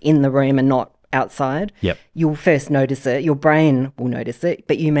conditioner is in the room and not outside, Yep. you'll first notice it. Your brain will notice it,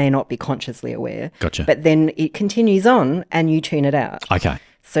 but you may not be consciously aware. Gotcha. But then it continues on and you tune it out. Okay.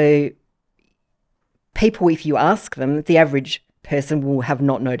 So people, if you ask them, the average person will have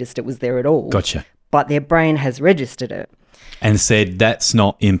not noticed it was there at all. Gotcha. But their brain has registered it. And said that's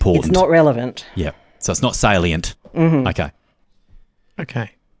not important. It's not relevant. Yeah. So it's not salient. Mm-hmm. Okay.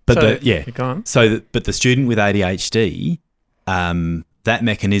 Okay. But So, go on. but the student with ADHD, that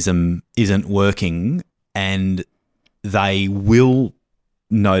mechanism isn't working, and they will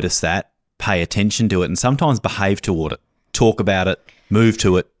notice that, pay attention to it, and sometimes behave toward it, talk about it, move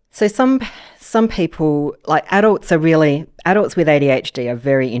to it. So some people, like adults with ADHD are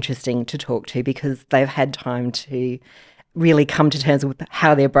very interesting to talk to because they've had time to really come to terms with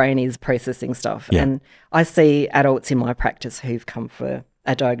how their brain is processing stuff. Yeah. And I see adults in my practice who've come for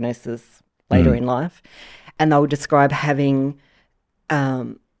a diagnosis later in life, and they'll describe having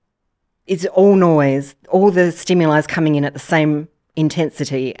it's all noise, all the stimuli is coming in at the same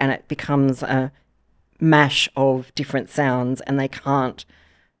intensity, and it becomes a mash of different sounds, and they can't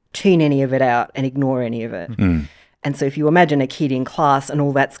tune any of it out and ignore any of it. And so if you imagine a kid in class and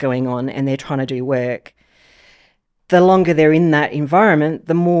all that's going on and they're trying to do work, the longer they're in that environment,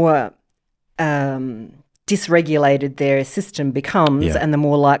 the more dysregulated their system becomes, and the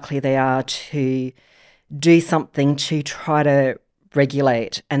more likely they are to do something to try to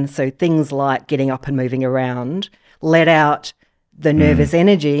regulate. And so things like getting up and moving around let out the nervous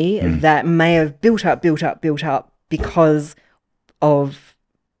energy that may have built up because of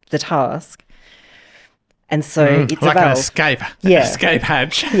the task. And so it's like a an valve. escape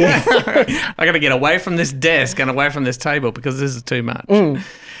hatch. Yes. I got to get away from this desk and away from this table because this is too much.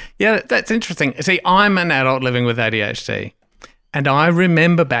 Yeah, that's interesting. See, I'm an adult living with ADHD, and I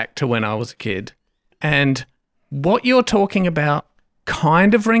remember back to when I was a kid, and what you're talking about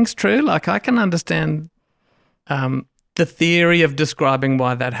kind of rings true. Like, I can understand the theory of describing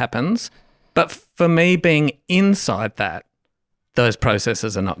why that happens, but for me, being inside that, those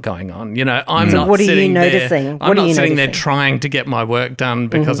processes are not going on. You know, I'm not what are you sitting there. noticing? I'm not sitting there noticing? trying to get my work done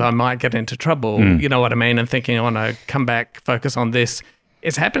because I might get into trouble. You know what I mean? And thinking, oh no, come back, focus on this.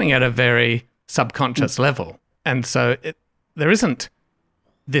 It's happening at a very subconscious level, and so there isn't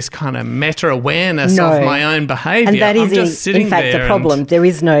this kind of meta-awareness of my own behaviour. And that is, I'm just sitting in fact, there the problem. There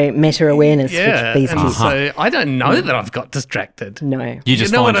is no meta-awareness with these and kids. so I don't know that I've got distracted. No. You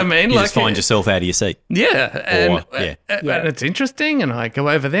just know find what I mean? You Like, just find yourself out of your seat. Yeah, and, Or- and it's interesting, and I go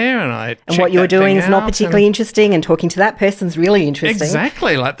over there and I And check what you're that doing thing is not out, particularly interesting, and talking to that person's really interesting.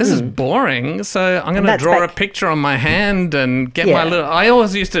 Exactly. Like, this is boring, so I'm going to that's draw a back- picture on my hand and get my little... I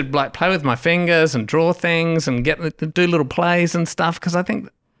always used to like play with my fingers and draw things and do little plays and stuff because I think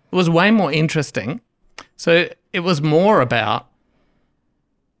it was way more interesting. So it was more about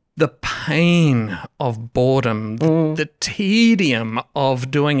the pain of boredom, the tedium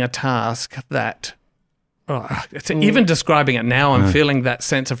of doing a task that... even describing it now, I'm feeling that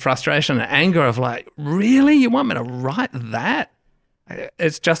sense of frustration and anger of like, really? You want me to write that?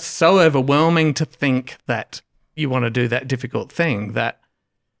 It's just so overwhelming to think that you want to do that difficult thing that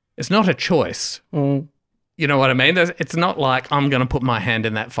it's not a choice. You know what I mean? It's not like I'm going to put my hand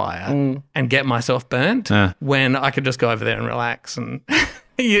in that fire and get myself burnt when I could just go over there and relax. And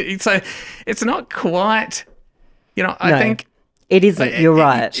so it's not quite, you know, I think... It isn't. You're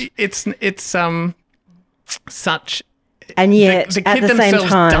right. It's such... And yet, the at kid the same themselves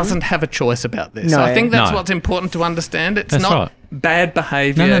time, doesn't have a choice about this. No. I think that's No. what's important to understand. It's That's not right. bad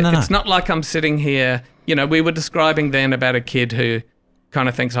behaviour. No. It's not like I'm sitting here, you know, we were describing then about a kid who kind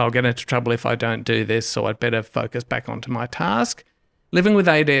of thinks, I'll get into trouble if I don't do this, so I'd better focus back onto my task. Living with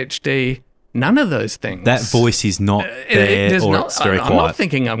ADHD, none of those things. That voice is not there, There's or not- it's very I'm quiet. not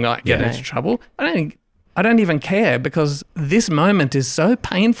thinking I'm going to get into trouble. I don't even care because this moment is so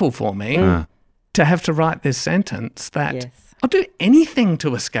painful for me to have to write this sentence that Yes. I'll do anything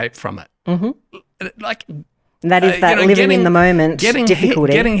to escape from it. Like, that is that you know, living in the moment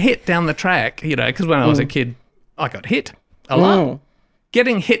difficulty. Getting hit down the track, you know, because when I was a kid, I got hit a lot.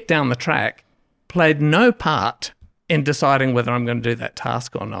 Getting hit down the track played no part in deciding whether I'm going to do that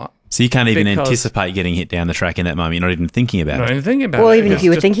task or not. So you can't even Because- anticipate getting hit down the track in that moment. You're not even thinking about Not it. even thinking about Well, it. even if It's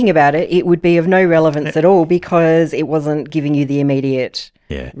you were just- thinking about it, it would be of no relevance at all because it wasn't giving you the immediate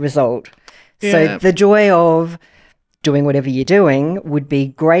Yeah. result. Yeah. So the joy of doing whatever you're doing would be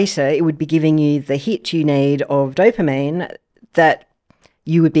greater. It would be giving you the hit you need of dopamine that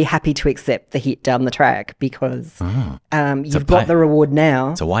you would be happy to accept the hit down the track because you've got pain. the reward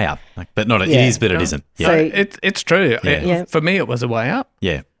now. It's a way up. But not, Yeah. it is, but it isn't. Yeah. So- It's true. Yeah. For me, it was a way up.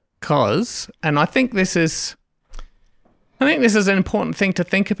 yeah. Because, and I think this is, I think this is an important thing to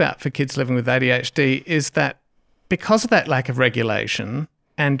think about for kids living with ADHD is that because of that lack of regulation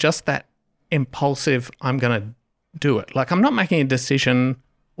and just that impulsive, I'm going to do it. Like I'm not making a decision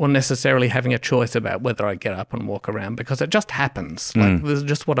or necessarily having a choice about whether I get up and walk around because it just happens. Like this is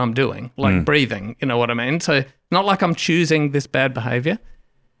just what I'm doing, like breathing, you know what I mean? So not like I'm choosing this bad behavior.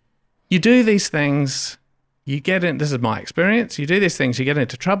 You do these things, you get in, this is my experience, you do these things, you get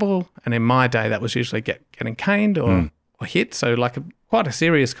into trouble, and in my day that was usually getting caned or hit, so like quite a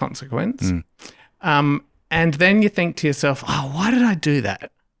serious consequence. And then you think to yourself, oh, why did I do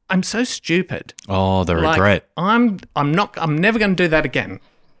that? I'm so stupid. Oh, the regret. I'm never going to do that again,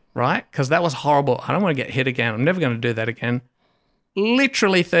 right? Because that was horrible. I don't want to get hit again. I'm never going to do that again.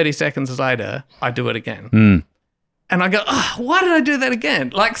 Literally 30 seconds later, I do it again. And I go, oh, why did I do that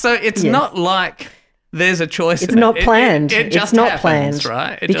again? Like, so it's not like there's a choice. It's not planned. It just it's not happens, planned,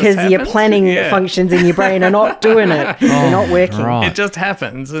 right? It because just your happens. planning functions in your brain are not doing it. They're not working. right. It just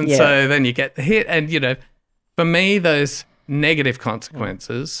happens. And so then you get the hit. And, you know, for me, those negative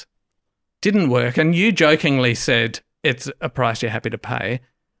consequences didn't work. And you jokingly said it's a price you're happy to pay.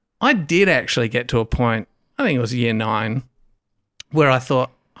 I did actually get to a point, I think it was year 9, where I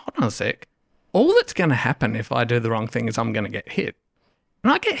thought, hold on a sec. All that's going to happen if I do the wrong thing is I'm going to get hit.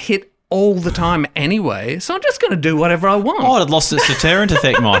 And I get hit all the time anyway, so I'm just going to do whatever I want. Oh, it lost its deterrent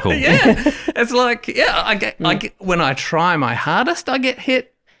effect, Michael. Yeah. It's like, I get when I try my hardest, I get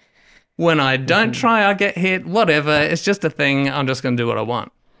hit. When I don't try, I get hit. Whatever. It's just a thing. I'm just going to do what I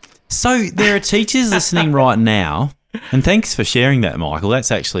want. So there are teachers listening right now, and thanks for sharing that, Michael.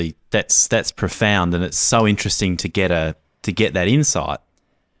 That's actually that's profound, and it's so interesting to get that insight.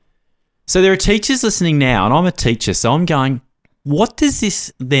 So there are teachers listening now, and I'm a teacher, so I'm going, what does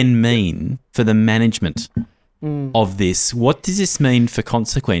this then mean for the management of this? What does this mean for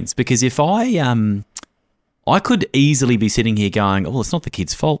consequence? Because if I could easily be sitting here going, oh, well, it's not the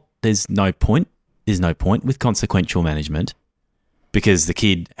kid's fault. There's no point. There's no point with consequential management because the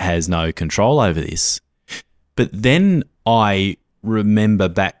kid has no control over this. But then I remember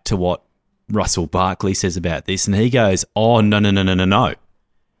back to what Russell Barkley says about this, and he goes, oh, no.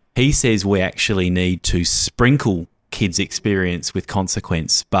 He says we actually need to sprinkle kids' experience with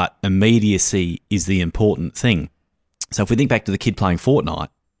consequence, but immediacy is the important thing. So if we think back to the kid playing Fortnite,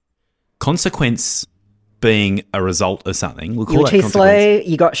 consequence being a result of something, we'll call You were that too consequence. slow,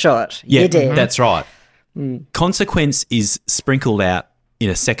 you got shot. Yeah, You're dead. that's right. Consequence is sprinkled out in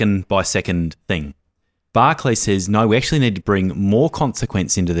a second-by-second thing. Barclay says, no, we actually need to bring more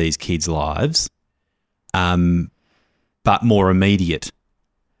consequence into these kids' lives, but more immediate.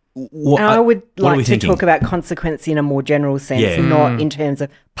 I would what are we like to thinking? talk about consequence in a more general sense, Yeah. not in terms of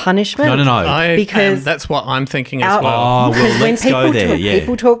punishment. No. Because that's what I'm thinking as our- well. Oh, well, Because when let's go people there, talk, yeah.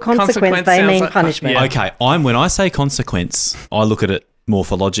 people talk consequence, Consequence they sounds mean like punishment. yeah. Okay, when I say consequence, I look at it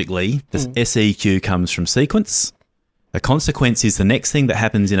morphologically. The SEQ comes from sequence. A consequence is the next thing that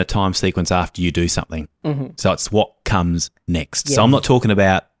happens in a time sequence after you do something. So it's what comes next. Yes. So I'm not talking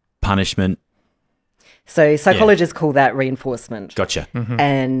about punishment. So psychologists call that reinforcement. Gotcha.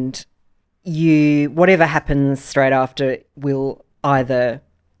 And whatever happens straight after will either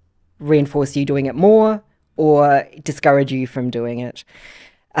reinforce you doing it more or discourage you from doing it.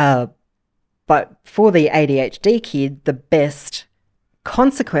 But for the ADHD kid, the best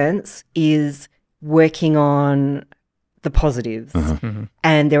consequence is working on the positives.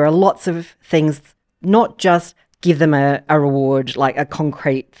 And there are lots of things, not just give them a reward, like a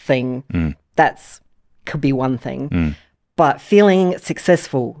concrete thing. That's could be one thing. But feeling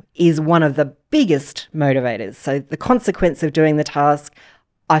successful is one of the biggest motivators. So the consequence of doing the task,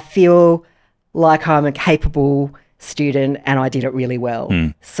 I feel like I'm a capable student and I did it really well.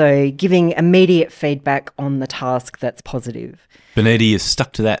 So giving immediate feedback on the task that's positive. Benita, you've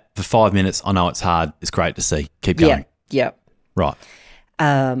stuck to that for 5 minutes. I know it's hard. It's great to see. Keep going. Yeah. Right.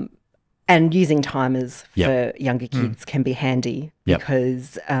 And using timers for younger kids can be handy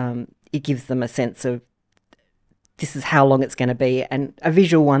because it gives them a sense of this is how long it's going to be, and a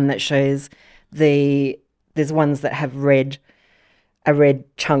visual one that shows there's ones that have a red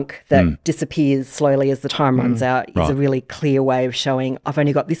chunk that disappears slowly as the time runs out is a really clear way of showing I've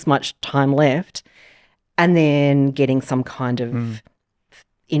only got this much time left, and then getting some kind of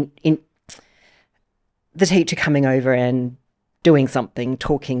in the teacher coming over and doing something,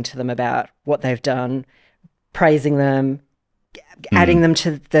 talking to them about what they've done, praising them, adding them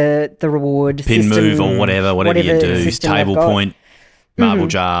to the reward Pin system, move or whatever you do, system table they've got. point, marble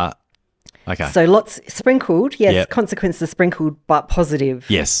jar. Okay. So lots sprinkled, yes, Yep. consequences sprinkled, but positive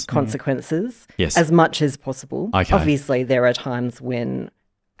Yes. consequences Yes. as much as possible. Okay. Obviously, there are times when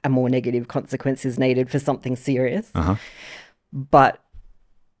a more negative consequence is needed for something serious. Uh-huh. But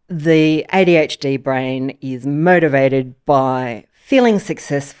the ADHD brain is motivated by feeling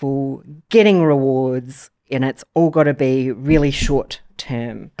successful, getting rewards, and it's all got to be really short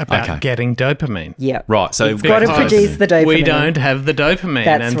term. About getting dopamine. Yeah. Right. So it's got to produce the dopamine. We don't have the dopamine.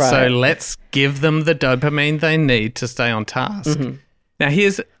 That's right. So let's give them the dopamine they need to stay on task. Now,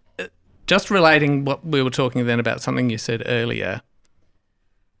 here's just relating what we were talking then about something you said earlier.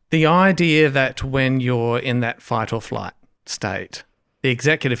 The idea that when you're in that fight or flight state, the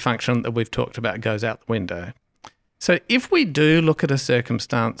executive function that we've talked about goes out the window. So if we do look at a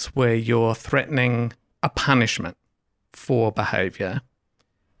circumstance where you're threatening a punishment for behaviour,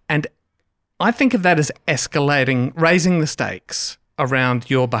 and I think of that as escalating, raising the stakes around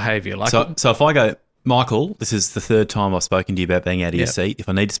your behaviour. Like, so if I go, Michael, this is the third time I've spoken to you about being out of your seat. If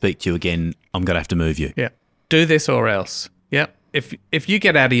I need to speak to you again, I'm going to have to move you. Yeah. Do this or else. Yep. If you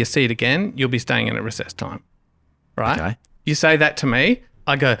get out of your seat again, you'll be staying in at recess time. Right? Okay. You say that to me,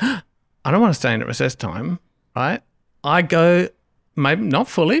 I go, I don't want to stay in at recess time, right? I go, maybe not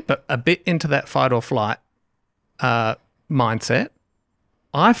fully, but a bit into that fight or flight mindset.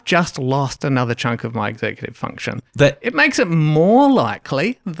 I've just lost another chunk of my executive function. It makes it more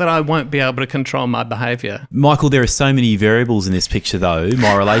likely that I won't be able to control my behaviour. Michael, there are so many variables in this picture, though.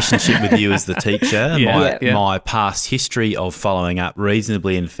 My relationship with you as the teacher, my past history of following up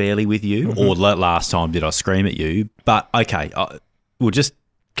reasonably and fairly with you, or last time did I scream at you? But, okay, we'll just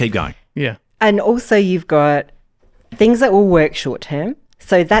keep going. Yeah. And also you've got things that will work short term.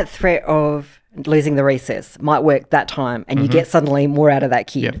 So that threat of losing the recess might work that time and you get suddenly more out of that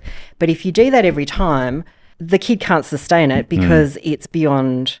kid. Yep. But if you do that every time, the kid can't sustain it because it's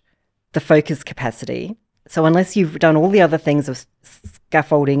beyond the focus capacity. So unless you've done all the other things of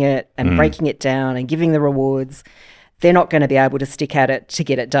scaffolding it and breaking it down and giving the rewards, they're not going to be able to stick at it to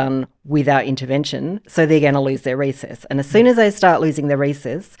get it done without intervention. So they're going to lose their recess. And as soon as they start losing their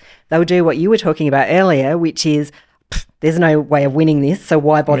recess, they'll do what you were talking about earlier, which is, there's no way of winning this, so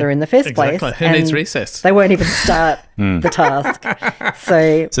why bother in the first place? Who needs recess? They won't even start the task.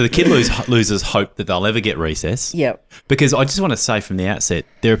 So the kid loses hope that they'll ever get recess. Yep. Because I just want to say from the outset,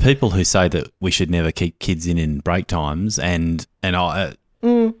 there are people who say that we should never keep kids in break times, and I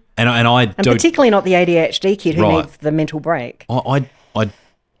don't, particularly not the ADHD kid who needs the mental break.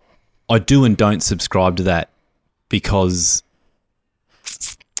 I do and don't subscribe to that because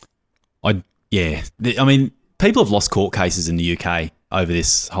people have lost court cases in the UK over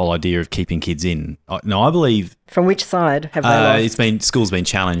this whole idea of keeping kids in. Now, I believe... From which side have they lost? School's been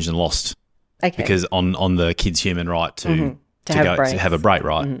challenged and lost. Okay. Because on the kid's human right to have a break,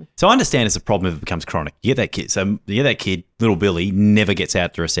 right? So I understand it's a problem if it becomes chronic. You get that kid, little Billy, never gets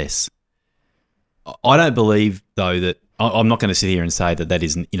out to recess. I don't believe, though, that... I'm not going to sit here and say that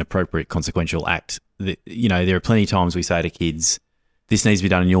is an inappropriate consequential act. There are plenty of times we say to kids, this needs to be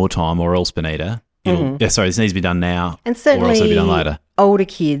done in your time or else, Benita... this needs to be done now, and certainly or else it'll be done later. Older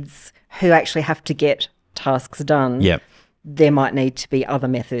kids who actually have to get tasks done, there might need to be other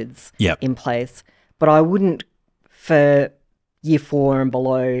methods in place. But I wouldn't, for year 4 and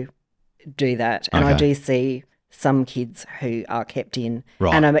below, do that. And I do see some kids who are kept in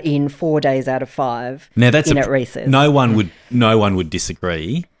and are in 4 days out of 5 now that's at recess. No one would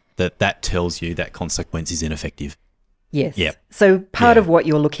disagree that tells you that consequence is ineffective. Yes. Yep. So part of what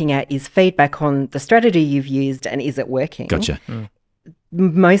you're looking at is feedback on the strategy you've used and is it working? Gotcha.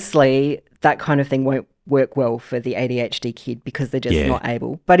 Mostly that kind of thing won't work well for the ADHD kid because they're just not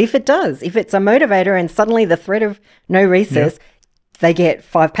able. But if it does, if it's a motivator and suddenly the threat of no recess, they get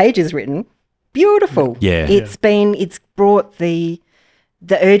 5 pages written, beautiful. Yeah. It's brought the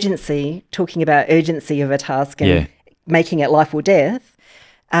urgency, talking about urgency of a task and making it life or death,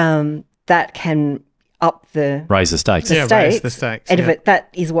 that can raise the stakes. Raise the stakes. And if that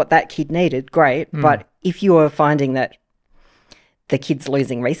is what that kid needed, great. But if you are finding that the kid's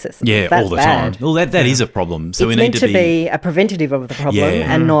losing recess, that's all the bad. time. Well, that is a problem. So it's we need to be a preventative of the problem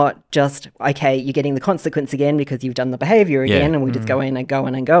and not just, okay, you're getting the consequence again because you've done the behaviour again and we just go in and go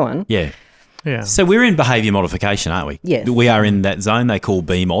on and go on. Yeah. Yeah. So we're in behaviour modification, aren't we? Yes. We are in that zone they call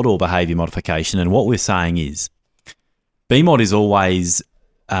BMOD or behaviour modification. And what we're saying is BMOD is always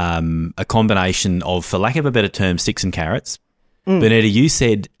a combination of, for lack of a better term, sticks and carrots. Benita, you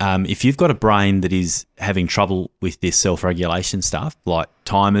said if you've got a brain that is having trouble with this self-regulation stuff, like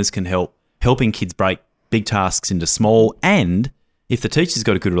timers can helping kids break big tasks into small, and if the teacher's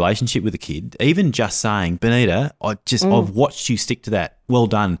got a good relationship with the kid, even just saying, Benita, I've watched you stick to that. Well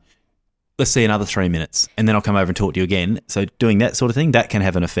done. Let's see another 3 minutes, and then I'll come over and talk to you again. So doing that sort of thing, that can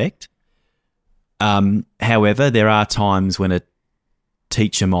have an effect. However, there are times when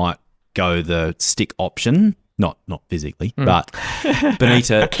teacher might go the stick option, not physically, but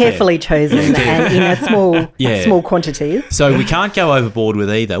Benita carefully chosen and in a small quantities. So we can't go overboard with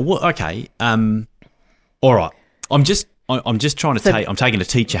either. Well, okay, all right. I'm just trying to I'm taking a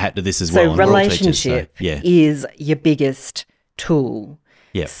teacher hat to this as well. So relationship is your biggest tool.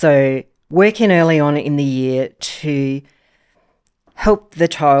 Yeah. So working early on in the year to help the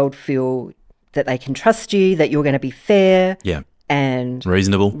child feel that they can trust you, that you're going to be fair. Yeah. And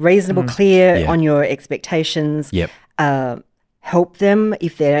reasonable, clear on your expectations. Yep. Help them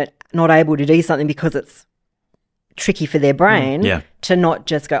if they're not able to do something because it's tricky for their brain to not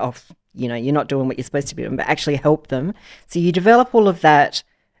just go off. You're not doing what you're supposed to be doing, but actually help them. So you develop all of that,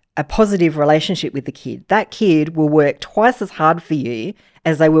 a positive relationship with the kid. That kid will work twice as hard for you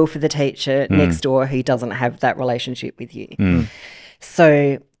as they will for the teacher next door who doesn't have that relationship with you.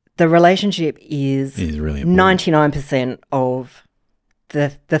 So the relationship is really 99% of the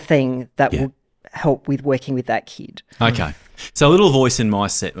thing that will help with working with that kid. Okay. So a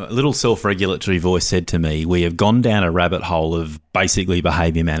little self-regulatory voice said to me, we have gone down a rabbit hole of basically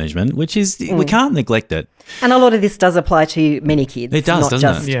behaviour management, which is, we can't neglect it. And a lot of this does apply to many kids. It does,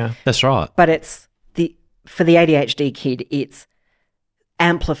 doesn't it? Yeah. That's right. But for the ADHD kid, it's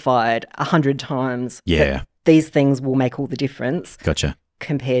amplified 100 times. Yeah. These things will make all the difference. Gotcha.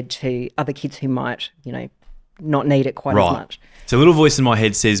 Compared to other kids who might, not need it quite as much. So a little voice in my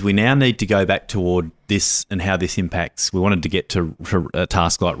head says we now need to go back toward this and how this impacts. We wanted to get to a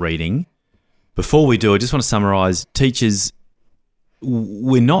task like reading. Before we do, I just want to summarise. Teachers,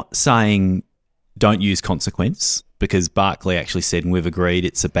 we're not saying don't use consequence, because Barclay actually said, and we've agreed,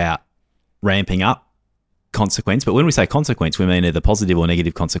 it's about ramping up consequence. But when we say consequence, we mean either positive or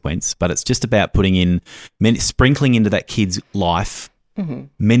negative consequence. But it's just about putting in, sprinkling into that kid's life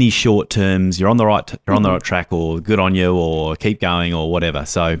many short terms. You're on the right track, or good on you, or keep going, or whatever.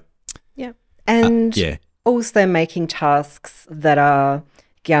 So and also making tasks that are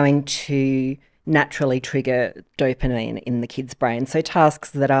going to naturally trigger dopamine in the kid's brain. So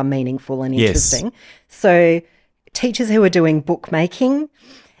tasks that are meaningful and interesting. Yes. So teachers who are doing bookmaking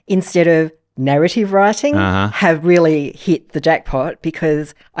instead of narrative writing have really hit the jackpot,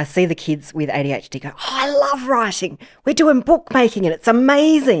 because I see the kids with ADHD go, oh, I love writing. We're doing bookmaking and it's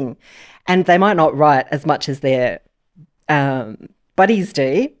amazing. And they might not write as much as their buddies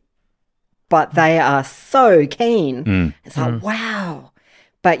do, but they are so keen. It's like, wow.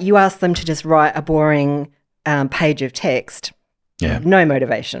 But you ask them to just write a boring page of text, no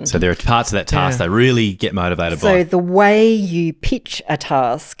motivation. So there are parts of that task they really get motivated by. So the way you pitch a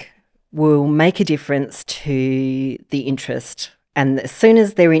task will make a difference to the interest. And as soon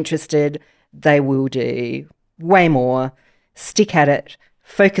as they're interested, they will do way more, stick at it,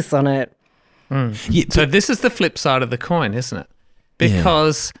 focus on it. Yeah, so this is the flip side of the coin, isn't it?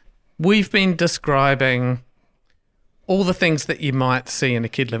 Because we've been describing all the things that you might see in a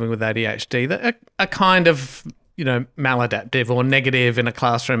kid living with ADHD that are kind of, maladaptive or negative in a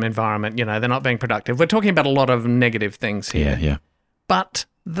classroom environment. They're not being productive. We're talking about a lot of negative things here. Yeah. But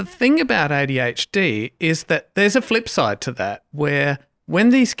the thing about ADHD is that there's a flip side to that, where when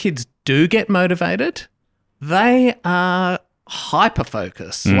these kids do get motivated, they are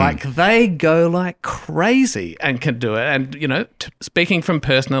hyper-focused. Like they go like crazy and can do it. And, speaking from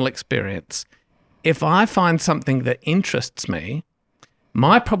personal experience, if I find something that interests me,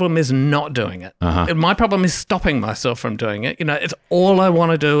 my problem is not doing it. My problem is stopping myself from doing it. It's all I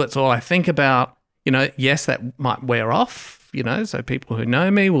want to do. It's all I think about. Yes, that might wear off. So people who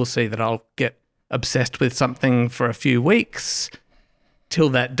know me will see that I'll get obsessed with something for a few weeks till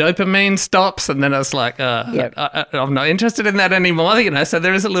that dopamine stops, and then it's like, I'm not interested in that anymore, so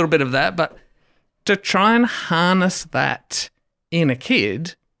there is a little bit of that. But to try and harness that in a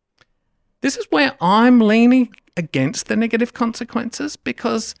kid, this is where I'm leaning against the negative consequences,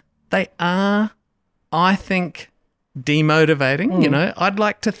 because they are, I think, demotivating. I'd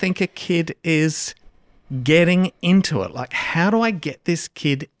like to think a kid is getting into it. Like, how do I get this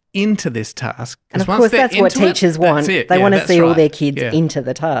kid into this task? And of course, that's what teachers want. They want to see all their kids into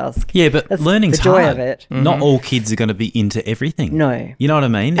the task. Yeah, but that's learning's the joy hard. Of it. Not all kids are going to be into everything. No. You know what I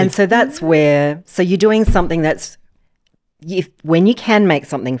mean? And so that's where, you're doing something that's, when you can make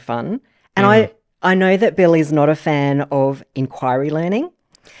something fun. And I know that Bill is not a fan of inquiry learning.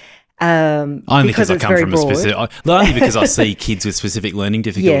 Only because I come from only because I see kids with specific learning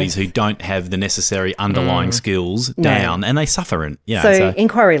difficulties who don't have the necessary underlying skills down, and they suffer. And so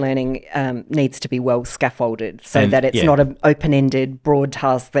inquiry learning needs to be well scaffolded so that it's not an open-ended, broad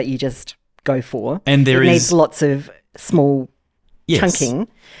task that you just go for. And it needs lots of small chunking.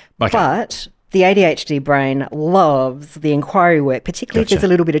 Okay. But the ADHD brain loves the inquiry work, particularly if there's a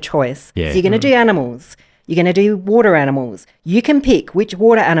little bit of choice. Yeah. So you're going to do animals. You're going to do water animals. You can pick which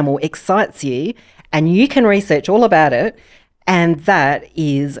water animal excites you and you can research all about it. And that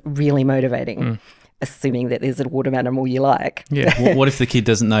is really motivating, assuming that there's a water animal you like. Yeah. What if the kid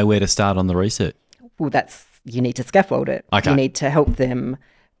doesn't know where to start on the research? Well, you need to scaffold it. Okay. You need to help them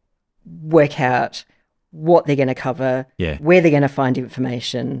work out what they're going to cover, where they're going to find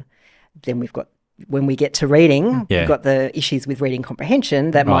information. Then when we get to reading, we've got the issues with reading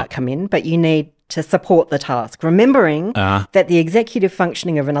comprehension that might come in, but you need to support the task. Remembering that the executive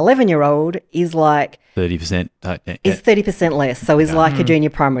functioning of an 11-year-old is like 30%. Is 30% less, so is like a junior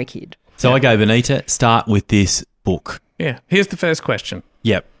primary kid. So I go, Benita, start with this book. Yeah. Here's the first question.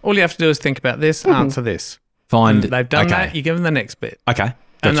 Yep. All you have to do is think about this, answer this. Find. They've done that. You give them the next bit. Okay.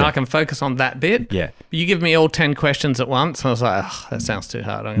 And Gotcha. I can focus on that bit. Yeah. You give me all 10 questions at once, and I was like, oh, that sounds too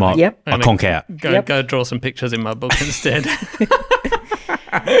hard. I'll conk out. Go draw some pictures in my book instead.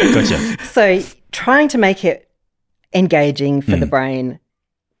 Gotcha. So trying to make it engaging for the brain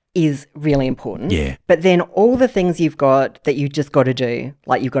is really important. Yeah. But then all the things you've got that you just got to do,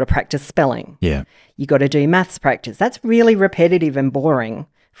 like you've got to practice spelling. Yeah. You've got to do maths practice. That's really repetitive and boring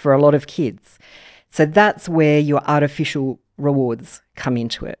for a lot of kids. So that's where your artificial rewards come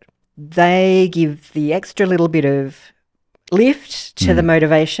into it. They give the extra little bit of lift to the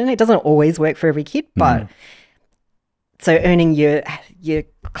motivation. It doesn't always work for every kid, but so earning your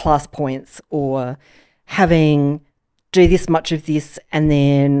class points or do this much of this and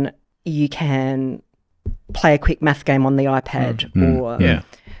then you can play a quick math game on the iPad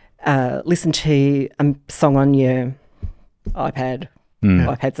or listen to a song on your iPad.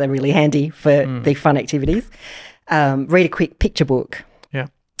 iPads are really handy for the fun activities. Read a quick picture book. Yeah.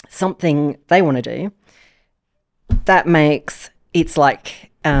 Something they want to do. That makes, it's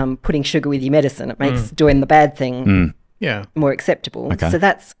like putting sugar with your medicine. It makes doing the bad thing more acceptable. Okay. So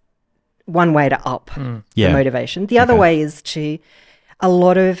that's one way to up the motivation. The other way is a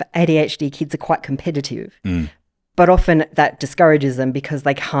lot of ADHD kids are quite competitive, but often that discourages them because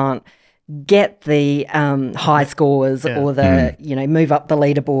they can't get the high scores or the, move up the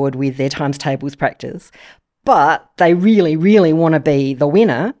leaderboard with their times tables practice. But they really, really want to be the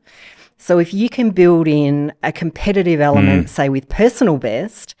winner. So if you can build in a competitive element, say with personal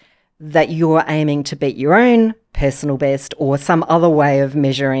best, that you're aiming to beat your own personal best or some other way of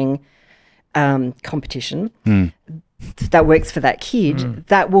measuring competition that works for that kid,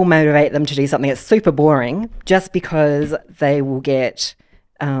 that will motivate them to do something that's super boring just because they will get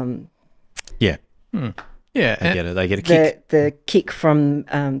Yeah. They get a kick. the kick from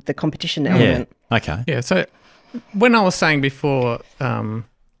the competition element. Yeah. Okay. Yeah. So when I was saying before,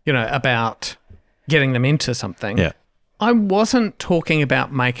 about getting them into something, I wasn't talking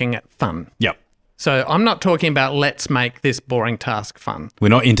about making it fun. Yep. So I'm not talking about let's make this boring task fun. We're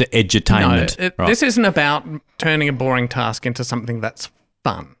not into edutainment. No, this isn't about turning a boring task into something that's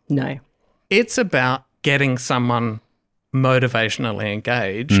fun. No. It's about getting someone motivationally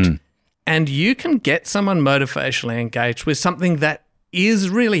engaged. And you can get someone motivationally engaged with something that is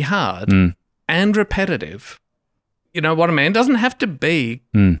really hard and repetitive. You know what I mean? It doesn't have to be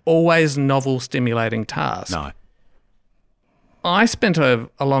always novel, stimulating tasks. No. I spent a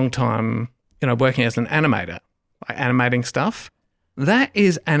long time, working as an animator, like animating stuff. That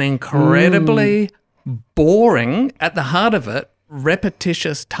is an incredibly boring, at the heart of it,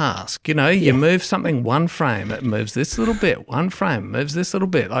 repetitious task. You move something one frame, it moves this little bit, one frame, moves this little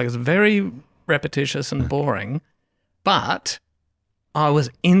bit. Like it's very repetitious and boring, but I was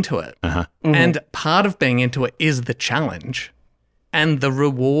into it. And part of being into it is the challenge and the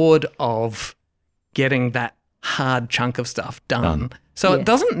reward of getting that hard chunk of stuff done. So it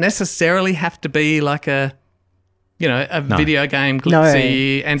doesn't necessarily have to be like a video game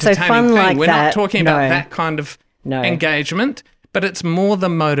glitzy entertaining thing. Like We're that, not talking about that kind of engagement, but it's more the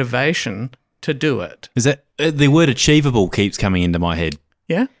motivation to do it. Is that the word achievable keeps coming into my head?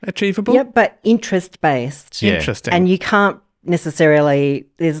 Yeah, achievable. Yep, but interest-based. Yeah. Interesting. And you can't necessarily,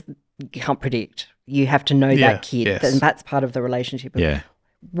 you can't predict. You have to know that kid. Yes. And that's part of the relationship of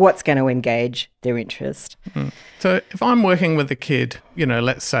what's going to engage their interest. So if I'm working with a kid,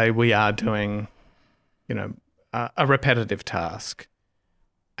 let's say we are doing, a repetitive task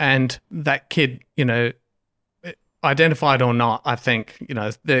and that kid, identified or not, I think,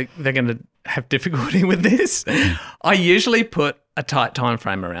 they're going to have difficulty with this. I usually put a tight time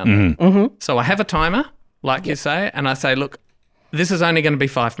frame around it. So I have a timer, like you say, and I say, look, this is only going to be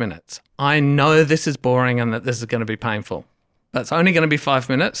 5 minutes. I know this is boring and that this is going to be painful. but it's only going to be 5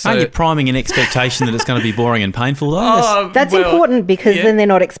 minutes. So, Aren't you priming an expectation that it's going to be boring and painful, though? That's important because then they're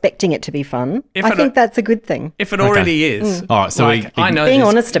not expecting it to be fun. I think that's a good thing. If it already is. All right, so I know being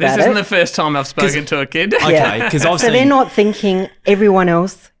honest about this it. isn't the first time I've spoken to a kid. Okay, because I've So seen... they're not thinking everyone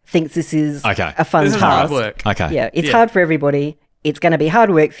else thinks this is a fun This task. is hard work. Okay. Yeah, it's hard for everybody. It's going to be hard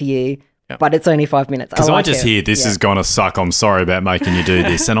work for you, but it's only 5 minutes. Because I like just it. hear this is going to suck. I'm sorry about making you do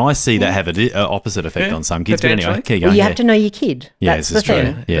this. And I see that have an opposite effect on some kids. But anyway, potentially. keep going. Well, you have to know your kid. Yeah, That's this is the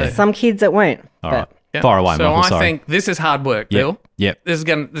thing. true. Yeah. Some kids it won't. All right. Yep. Fire away, So Michael. I Sorry. think this is hard work, Bill. Yep.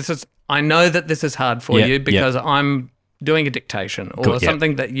 I know that this is hard for you because I'm doing a dictation or Good, yep.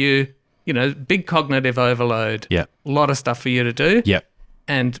 something that big cognitive overload. Yep. A lot of stuff for you to do. Yep.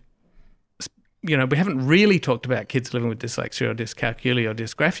 And we haven't really talked about kids living with dyslexia or dyscalculia or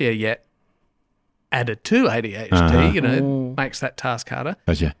dysgraphia yet. Added to ADHD, makes that task harder.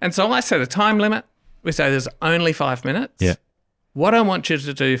 Gotcha. And so I set a time limit. We say there's only 5 minutes. Yeah. What I want you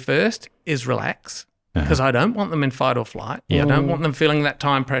to do first is relax because I don't want them in fight or flight. Yeah. I don't want them feeling that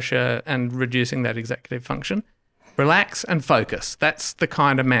time pressure and reducing that executive function. Relax and focus. That's the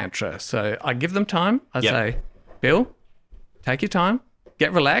kind of mantra. So I give them time. I say, Bill, take your time.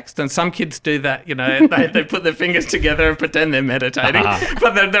 Get relaxed. And some kids do that, they put their fingers together and pretend they're meditating,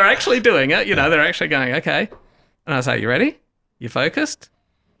 but they're actually doing it, they're actually going, okay. And I say, you ready? You focused?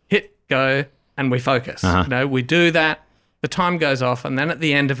 Hit go, and we focus. We do that. The time goes off, and then at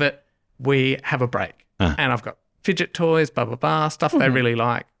the end of it, we have a break. And I've got fidget toys, blah, blah, blah, stuff they really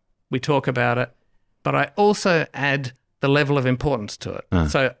like. We talk about it. But I also add the level of importance to it.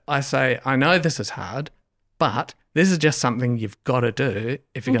 So I say, I know this is hard, but this is just something you've got to do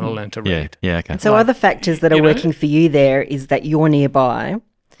if you're going to learn to read. Yeah, okay. So other factors that are working for you there is that you're nearby.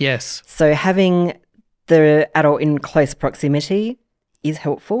 Yes. So having the adult in close proximity is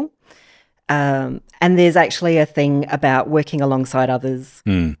helpful. And there's actually a thing about working alongside others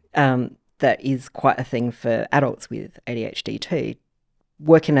that is quite a thing for adults with ADHD too.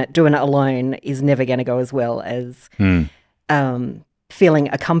 Doing it alone is never going to go as well as feeling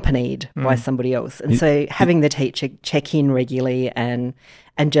accompanied by somebody else. And so having the teacher check in regularly and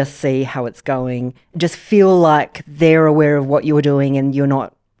just see how it's going, just feel like they're aware of what you're doing and you're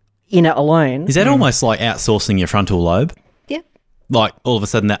not in it alone. Is that almost like outsourcing your frontal lobe? Yeah. Like all of a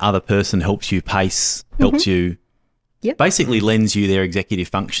sudden that other person helps you pace, helps you, basically lends you their executive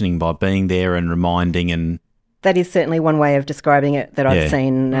functioning by being there and reminding and... That is certainly one way of describing it that I've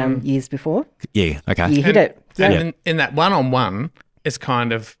seen used before. Yeah, okay. You hit it. And in that one-on-one, it's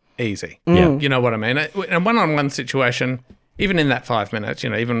kind of easy. Yeah. You know what I mean? In a one-on-one situation, even in that 5 minutes,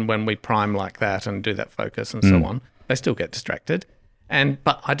 even when we prime like that and do that focus and so on, they still get distracted.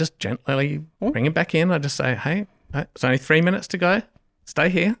 But I just gently bring it back in. I just say, hey, it's only 3 minutes to go. Stay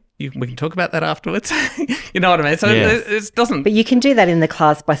here. We can talk about that afterwards. You know what I mean? So it doesn't... But you can do that in the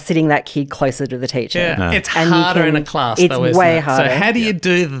class by sitting that kid closer to the teacher. Yeah, it's harder in a class, though, isn't way it? harder. So how do you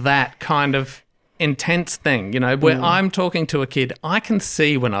do that kind of intense thing, where I'm talking to a kid, I can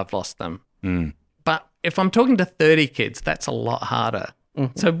see when I've lost them. But if I'm talking to 30 kids, that's a lot harder.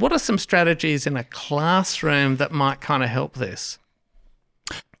 So what are some strategies in a classroom that might kind of help this?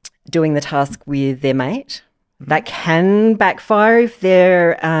 Doing the task with their mate. That can backfire if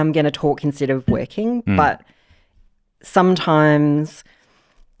they're going to talk instead of working, but sometimes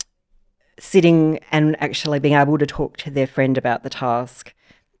sitting and actually being able to talk to their friend about the task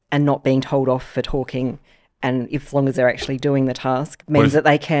and not being told off for talking, and as long as they're actually doing the task, means that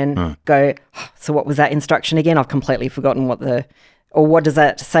they can go, so what was that instruction again? I've completely forgotten or what does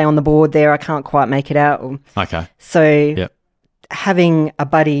that say on the board there? I can't quite make it out. Okay. So having a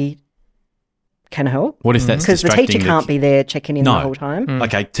buddy can help. What if that's because the distracting teacher can't be there checking in the whole time.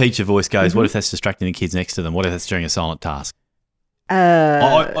 Okay, teacher voice goes, what if that's distracting the kids next to them? What if that's during a silent task?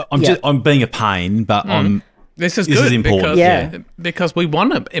 I'm being a pain, but This is important. because we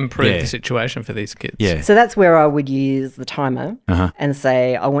want to improve the situation for these kids. Yeah. So that's where I would use the timer and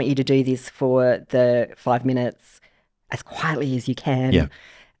say, I want you to do this for the 5 minutes as quietly as you can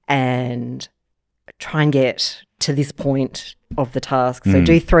and try and get to this point of the task. So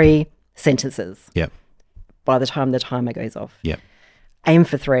do 3 sentences. Yep. By the time the timer goes off. Yep. Aim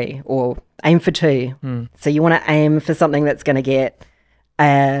for 3 or aim for 2. So you want to aim for something that's going to get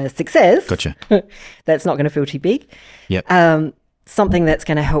success. Gotcha. That's not going to feel too big. Yep. Something that's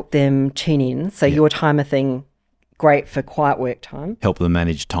going to help them tune in. So your timer thing, great for quiet work time. Help them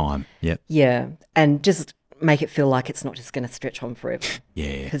manage time. Yep. Yeah. And just make it feel like it's not just going to stretch on forever.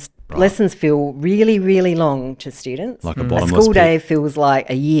 Yeah. Because lessons feel really, really long to students. Like a A bottomless school day pit. feels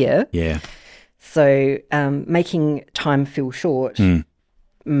like a year. Yeah. So making time feel short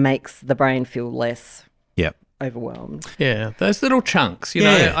makes the brain feel less Yep. overwhelmed. Yeah, those little chunks. You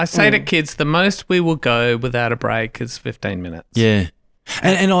know, I say to kids, the most we will go without a break is 15 minutes. Yeah.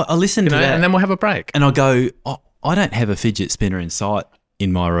 And I listen to that. And then we'll have a break. And I go, I don't have a fidget spinner in sight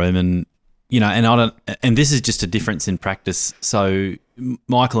in my room, and and this is just a difference in practice. So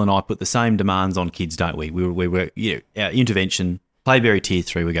Michael and I put the same demands on kids, don't we? We were our intervention, Playberry Tier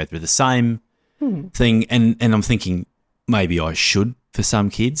 3, we go through the same thing, and I'm thinking maybe I should for some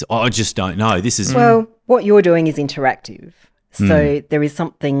kids. I just don't know. This is Well, what you're doing is interactive. So there is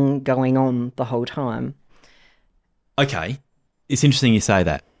something going on the whole time. Okay. It's interesting you say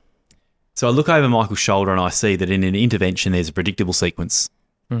that. So I look over Michael's shoulder and I see that in an intervention there's a predictable sequence.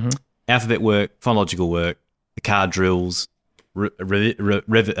 Mm-hmm. Alphabet work, phonological work, the card drills,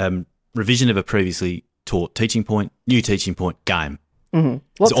 revision of a previously taught teaching point, new teaching point, game. Mm-hmm.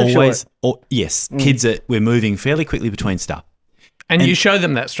 Lots It's of always, short. yes, kids we're moving fairly quickly between stuff. And you show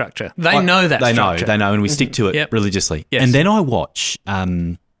them that structure. They know that structure. They know, and we stick to it religiously. Yes. And then I watch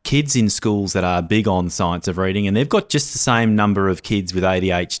kids in schools that are big on science of reading, and they've got just the same number of kids with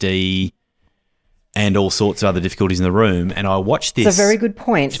ADHD and all sorts of other difficulties in the room. And I watch this. It's a very good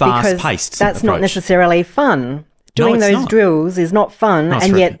point, because fast-paced that's not approach. necessarily fun. Doing it's those not. drills is not fun, No, it's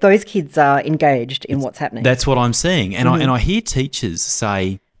and for- yet those kids are engaged in what's happening. That's what I'm seeing. And I hear teachers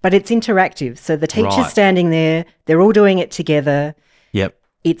say, But it's interactive. So the teacher's Right. standing there, they're all doing it together. yep,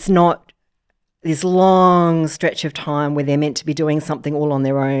 It's not this long stretch of time where they're meant to be doing something all on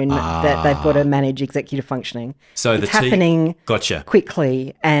their own that they've got to manage executive functioning. So it's the happening gotcha.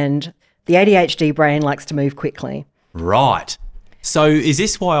 quickly, and the ADHD brain likes to move quickly. Right. So is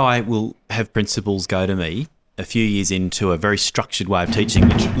this why I will have principals go to me a few years into a very structured way of teaching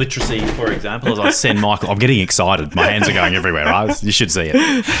literacy, for example, as I send Michael. I'm getting excited. My hands are going everywhere, right? You should see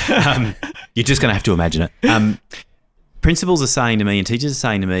it. You're just going to have to imagine it. Principals are saying to me and teachers are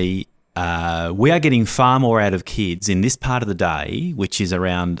saying to me, we are getting far more out of kids in this part of the day, which is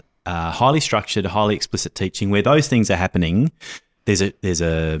around highly structured, highly explicit teaching, where those things are happening. There's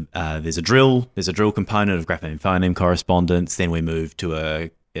a drill component of grapheme phoneme correspondence. Then we move to a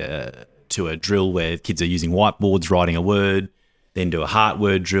drill where kids are using whiteboards, writing a word, then do a heart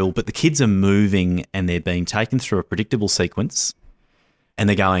word drill. But the kids are moving and they're being taken through a predictable sequence, and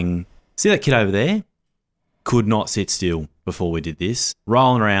they're going, see that kid over there? Could not sit still before we did this,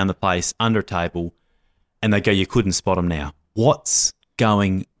 rolling around the place under a table, and they go, you couldn't spot them now. What's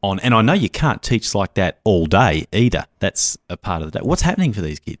going on? And I know you can't teach like that all day either. That's a part of the day. What's happening for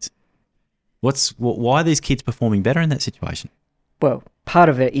these kids? Why are these kids performing better in that situation? Well, part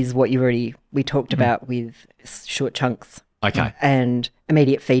of it is what we talked about with short chunks. Okay. And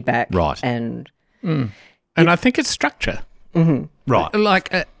immediate feedback. Right. And I think it's structure. Right.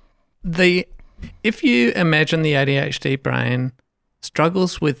 Like if you imagine the ADHD brain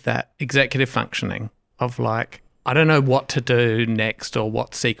struggles with that executive functioning of like, I don't know what to do next or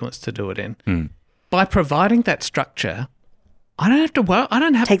what sequence to do it in. By providing that structure, I don't have to work.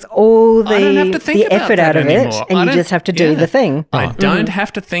 takes all I don't have to think the about effort that out of anymore. it, and you just have to do the thing. I don't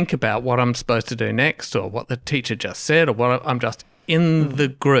have to think about what I'm supposed to do next or what the teacher just said or what I'm just in the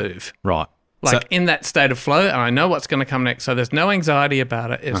groove. Right. Like in that state of flow, and I know what's going to come next. So there's no anxiety about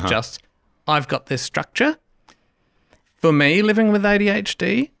it. It's just, I've got this structure. For me, living with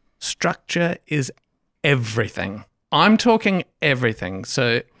ADHD, structure is everything. I'm talking everything.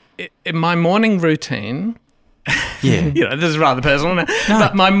 So in my morning routine, Yeah. this is rather personal,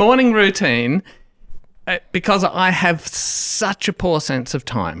 but my morning routine, because I have such a poor sense of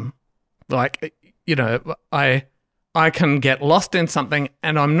time, like, I can get lost in something,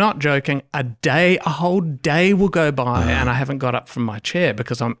 and I'm not joking, a whole day will go by and I haven't got up from my chair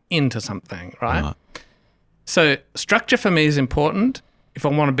because I'm into something, right? So structure for me is important if I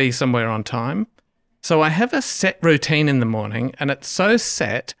want to be somewhere on time. So I have a set routine in the morning, and it's so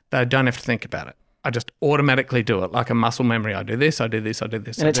set that I don't have to think about it. I just automatically do it like a muscle memory. I do this, I do this, I do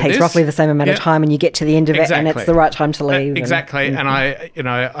this. And it takes roughly the same amount of time, and you get to the end of it, and it's the right time to leave. Exactly. And I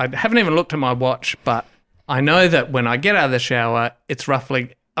haven't even looked at my watch, but I know that when I get out of the shower, it's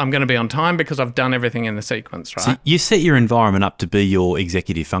roughly, I'm going to be on time because I've done everything in the sequence, right? So you set your environment up to be your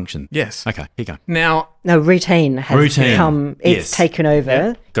executive function. Yes. Okay, here you go. Now, No, routine has become, it's Yes. taken over.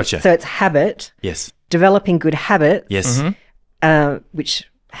 Yep. Gotcha. So it's habit, Yes. developing good habits, Yes. which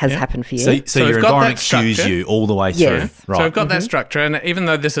has happened for you. So So your we've got that environment cues structure. you all the way through. Yes. Right. So I've got that structure, and even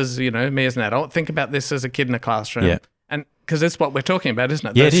though this is, me as an adult, think about this as a kid in a classroom. Yeah. And because it's what we're talking about, isn't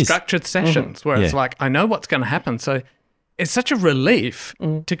it? Yeah, Those it is. structured sessions where it's Yeah. like, I know what's going to happen. So it's such a relief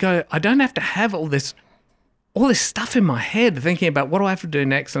to go, I don't have to have all this stuff in my head thinking about what do I have to do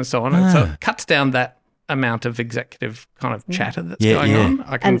next and so on. And so it cuts down that amount of executive kind of chatter that's going on.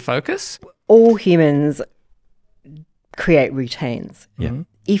 I can focus. All humans create routines. Yeah.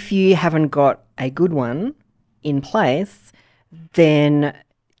 If you haven't got a good one in place, then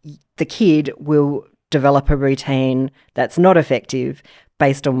the kid will develop a routine that's not effective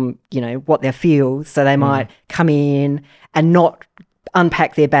based on, what they feel. So they might come in and not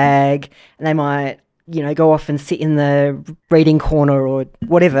unpack their bag, and they might, go off and sit in the reading corner or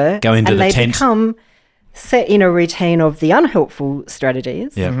whatever. Go into and the they tent. become set in a routine of the unhelpful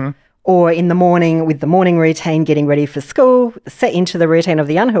strategies. Yeah. Or in the morning with the morning routine, getting ready for school, set into the routine of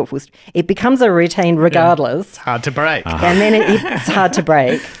the unhelpful. It becomes a routine regardless. It's hard to break. And then it's hard to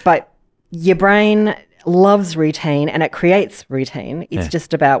break. But your brain loves routine and it creates routine. It's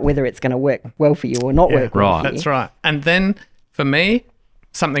just about whether it's going to work well for you or not work well for you. That's right. And then for me,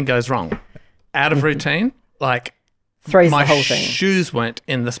 something goes wrong. Out of routine, like Throws my the whole thing. shoes weren't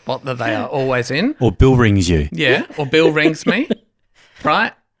in the spot that they are always in. Or Bill rings you. Yeah. Or Bill rings me,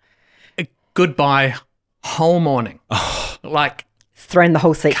 right? Goodbye whole morning. Like Thrown the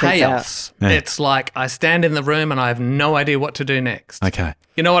whole sequence out. chaos. Yeah. It's like I stand in the room and I have no idea what to do next. Okay.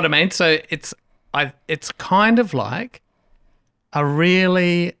 You know what I mean? So it's kind of like a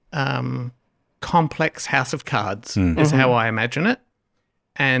really complex house of cards is how I imagine it.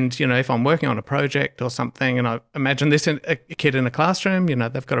 And, if I'm working on a project or something, and I imagine this in a kid in a classroom,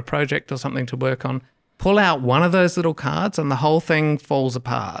 they've got a project or something to work on, pull out one of those little cards and the whole thing falls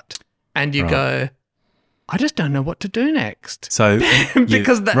apart. And you go, I just don't know what to do next. So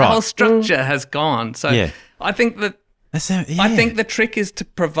Because the whole structure has gone. So Yeah. I think that I I think the trick is to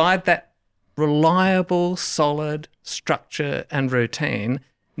provide that reliable, solid structure and routine,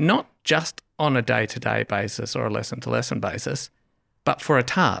 not just on a day-to-day basis or a lesson-to-lesson basis, but for a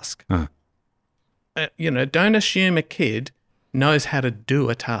task. Don't assume a kid knows how to do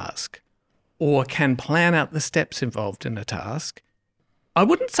a task or can plan out the steps involved in a task. I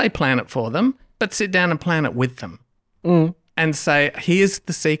wouldn't say plan it for them, but sit down and plan it with them and say, here's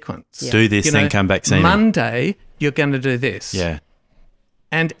the sequence. do this, then come back, see me. Monday, you're going to do this. Yeah.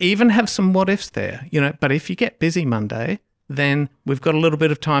 And even have some what ifs there, but if you get busy Monday, then we've got a little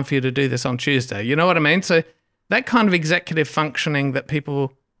bit of time for you to do this on Tuesday. You know what I mean? So that kind of executive functioning that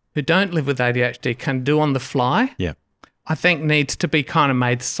people who don't live with ADHD can do on the fly, Yeah. I think needs to be kind of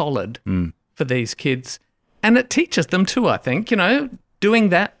made solid for these kids. And it teaches them too, I think, doing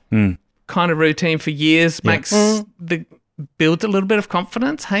that kind of routine for years builds a little bit of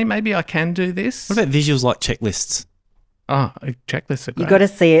confidence. Hey, maybe I can do this. What about visuals like checklists? Oh, checklists are great. You've got to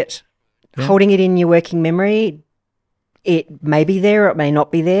see it. Holding it in your working memory, it may be there or it may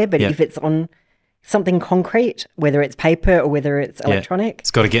not be there, but if it's on something concrete, whether it's paper or whether it's electronic,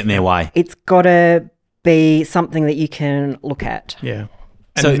 It's got to get in their way. it's got to be something that you can look at. Yeah.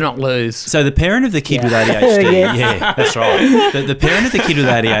 And So- not lose. So the parent of the kid with ADHD, Yes. yeah, that's right. The parent of the kid with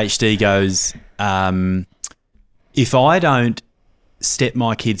ADHD goes, if I don't step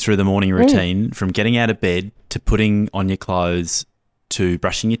my kid through the morning routine from getting out of bed to putting on your clothes to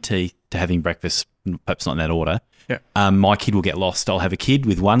brushing your teeth to having breakfast, perhaps not in that order, my kid will get lost. I'll have a kid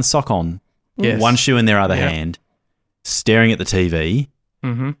with one sock on, one shoe in their other hand, staring at the TV.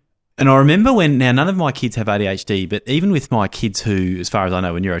 Mm-hmm. And I remember now none of my kids have ADHD, but even with my kids who, as far as I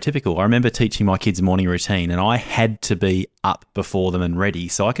know, are neurotypical, I remember teaching my kids a morning routine and I had to be up before them and ready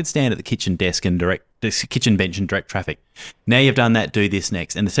so I could stand at the kitchen desk and kitchen bench and direct traffic. Now you've done that, do this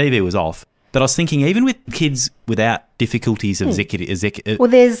next. And the TV was off. But I was thinking, even with kids without difficulties of Well,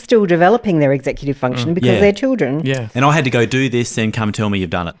 they're still developing their executive function because they're children. Yeah. and I had to go do this, then come tell me you've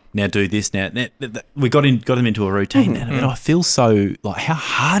done it. Now do this. Now we got them into a routine, and I feel so like, how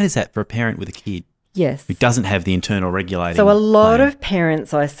hard is that for a parent with a kid Yes. who doesn't have the internal regulating? So a lot plan? of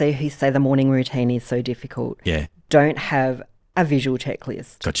parents I see who say the morning routine is so difficult don't have a visual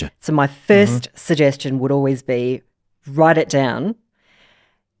checklist. Gotcha. So my first suggestion would always be write it down.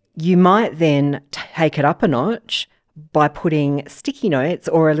 You might then take it up a notch by putting sticky notes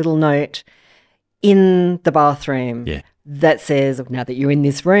or a little note in the bathroom that says, now that you're in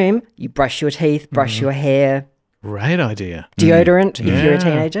this room, you brush your teeth, brush your hair, Great idea. deodorant if you're a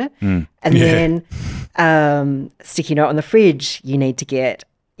teenager. Mm. And then sticky note on the fridge, you need to get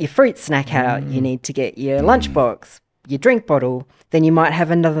your fruit snack out, you need to get your lunchbox, your drink bottle. Then you might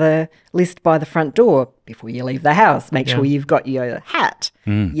have another list by the front door before you leave the house. Make sure you've got your hat,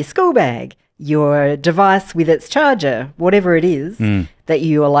 your school bag, your device with its charger, whatever it is that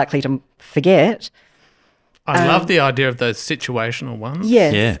you are likely to forget. I love the idea of those situational ones.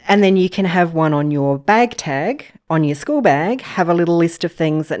 Yes. Yeah. And then you can have one on your bag tag, on your school bag, have a little list of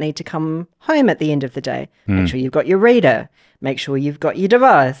things that need to come home at the end of the day. Make sure you've got your reader. Make sure you've got your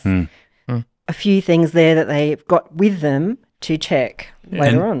device. A few things there that they've got with them to check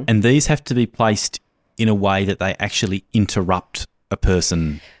later on. And these have to be placed in a way that they actually interrupt a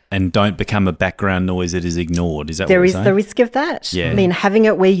person and don't become a background noise that is ignored. Is that There what is you're the saying? risk of that. Yeah. I mean, having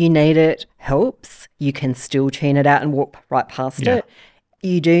it where you need it helps. You can still tune it out and walk right past Yeah. it.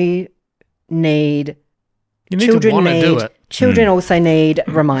 You do need You need children to want to do it. Children also need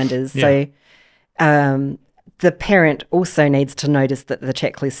reminders. Yeah. So the parent also needs to notice that the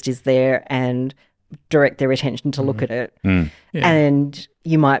checklist is there and direct their attention to look at it. Yeah. And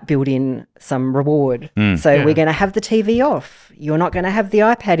you might build in some reward. So Yeah. we're going to have the TV off. You're not going to have the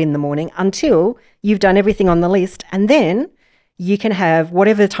iPad in the morning until you've done everything on the list. And then you can have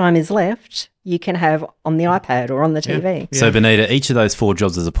whatever time is left, you can have on the iPad or on the TV. Yeah. So, Benita, each of those 4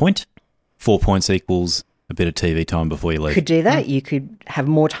 jobs is a point. 4 points equals a bit of TV time before you leave. Could do that. You could have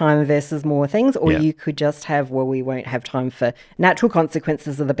more time versus more things, or Yeah. you could just have, well, we won't have time for natural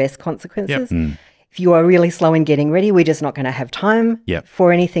consequences are the best consequences. If you are really slow in getting ready, we're just not going to have time Yep.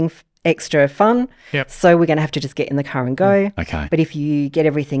 for anything extra fun. Yep. So we're going to have to just get in the car and go. Okay. But if you get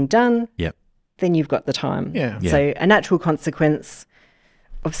everything done, Yep. then you've got the time. Yeah. Yeah. So a natural consequence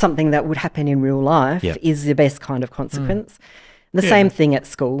of something that would happen in real life Yep. is the best kind of consequence. The same thing at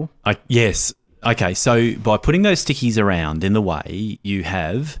school. Yes. Okay, so by putting those stickies around in the way, you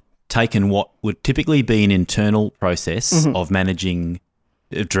have taken what would typically be an internal process of managing,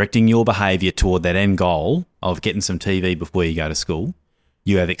 of directing your behaviour toward that end goal of getting some TV before you go to school.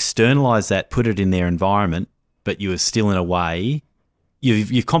 You have externalised that, put it in their environment, but you are still in a way,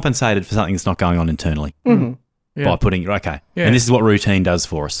 you've compensated for something that's not going on internally by putting, okay. Yeah. And this is what routine does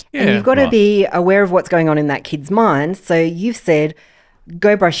for us. Yeah. And you've got to right. be aware of what's going on in that kid's mind. So you've said,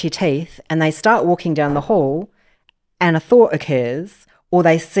 go brush your teeth, and they start walking down the hall and a thought occurs, or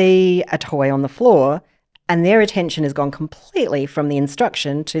they see a toy on the floor and their attention has gone completely from the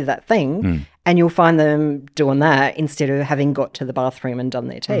instruction to that thing, and you'll find them doing that instead of having got to the bathroom and done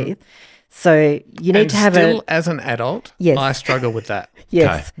their teeth. So you need And to have still, as an adult, Yes. I struggle with that.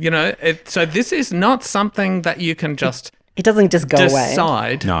 yes. You know, so this is not something that you can just It doesn't just go away.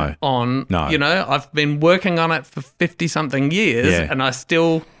 decide No. on. No. You know, I've been working on it for 50-something years Yeah. and I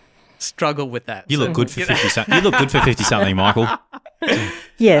still struggle with that. You look good for 50 You look good for 50 something, Michael.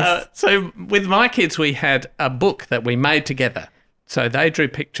 Yes. So with my kids, we had a book that we made together. So they drew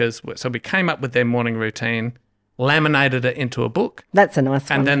pictures. So we came up with their morning routine, laminated it into a book, That's a nice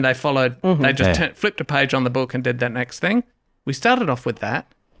one. and then they followed. They just Yeah. flipped a page on the book and did that next thing. We started off with that,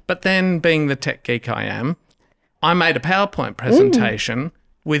 but then being the tech geek I am, I made a PowerPoint presentation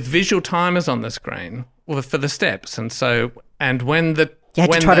with visual timers on the screen for the steps, and so when the you had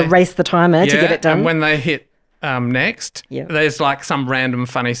when to try to they- race the timer to get it done. and when they hit next, Yeah. there's like some random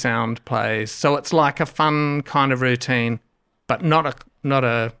funny sound plays. So it's like a fun kind of routine, but not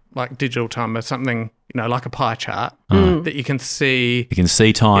a like digital timer, something, you know, like a pie chart that you can see. You can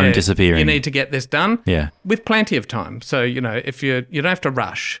see time Yeah, disappearing. You need to get this done Yeah. with plenty of time. So, you know, if you don't have to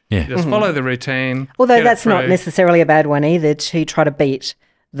rush. Yeah. You just follow the routine. Although get it that's not through. necessarily a bad one either, to try to beat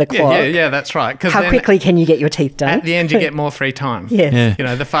the clock. Yeah, that's right. Because How quickly can you get your teeth done? at the end you get more free time. Yes. Yeah. You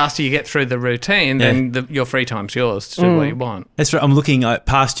know, the faster you get through the routine, then your free time's yours to do what you want. That's right. I'm looking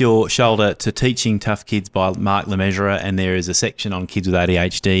past your shoulder to Teaching Tough Kids by Mark Lemesurier, and there is a section on kids with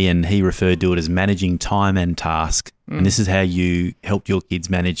ADHD, and he referred to it as managing time and task. And this is how you helped your kids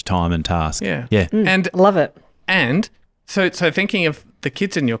manage time and task. Yeah. Yeah. And Love it. And so thinking of the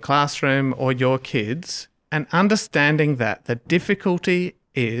kids in your classroom or your kids and understanding that the difficulty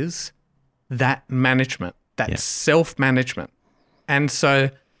is that management, that self-management. And so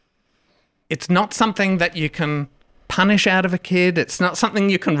it's not something that you can punish out of a kid. It's not something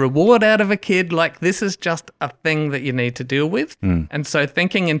you can reward out of a kid. Like, this is just a thing that you need to deal with. And so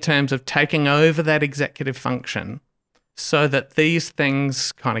thinking in terms of taking over that executive function so that these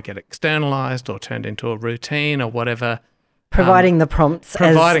things kind of get externalized or turned into a routine or whatever. Providing the prompts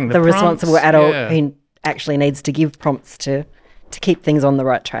providing as the the responsible prompts, adult yeah. who actually needs to give prompts to keep things on the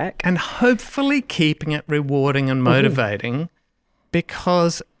right track. And hopefully keeping it rewarding and motivating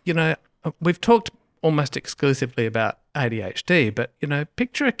because, you know, we've talked almost exclusively about ADHD, but, you know,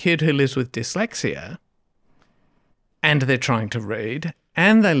 picture a kid who lives with dyslexia and they're trying to read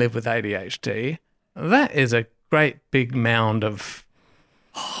and they live with ADHD. That is a great big mound of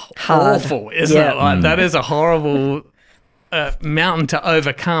Hard. awful, isn't Yeah. it? Like, that is a horrible mountain to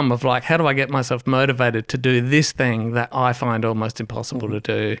overcome of like, how do I get myself motivated to do this thing that I find almost impossible to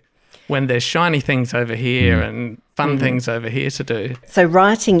do when there's shiny things over here and fun things over here to do? So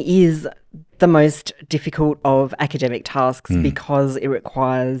writing is the most difficult of academic tasks because it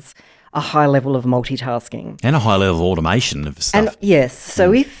requires a high level of multitasking. And a high level of automation of stuff. And yes,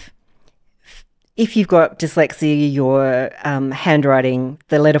 so if if you've got dyslexia, your handwriting,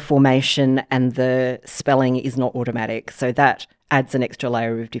 the letter formation and the spelling is not automatic. So that adds an extra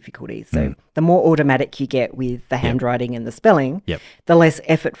layer of difficulty. So the more automatic you get with the handwriting and the spelling, the less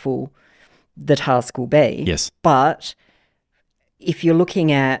effortful the task will be. Yes. But if you're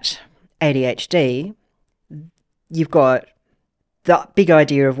looking at ADHD, you've got the big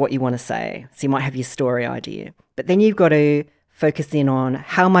idea of what you want to say. So you might have your story idea. But then you've got to focus in on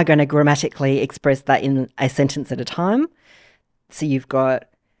how am I going to grammatically express that in a sentence at a time. So you've got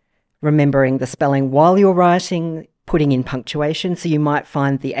remembering the spelling while you're writing, putting in punctuation. So you might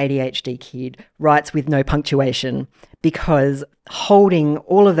find the ADHD kid writes with no punctuation because holding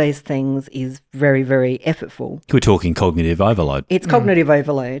all of those things is very, very effortful. We're talking cognitive overload. It's cognitive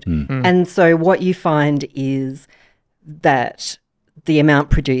overload. And so what you find is that the amount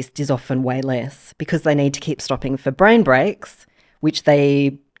produced is often way less because they need to keep stopping for brain breaks, which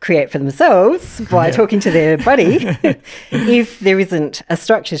they create for themselves by talking to their buddy if there isn't a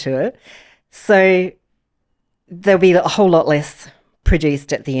structure to it. So there'll be a whole lot less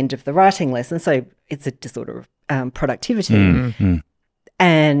produced at the end of the writing lesson. So it's a disorder of productivity.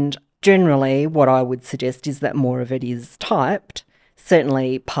 And generally what I would suggest is that more of it is typed,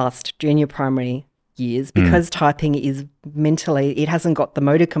 certainly past junior primary years, because typing is mentally, it hasn't got the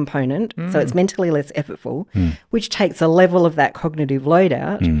motor component, so it's mentally less effortful, which takes a level of that cognitive load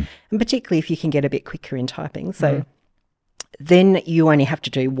out, and particularly if you can get a bit quicker in typing. So then you only have to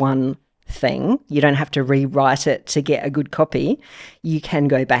do one thing. You don't have to rewrite it to get a good copy. You can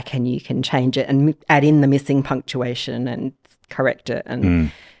go back and you can change it and add in the missing punctuation and correct it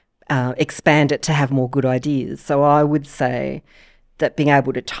and expand it to have more good ideas. So I would say that being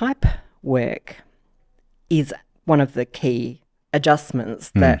able to type work is one of the key adjustments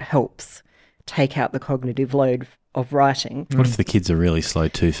that helps take out the cognitive load of writing. What if the kid's a really slow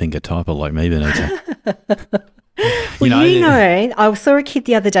two-finger typer like me, Benita? I saw a kid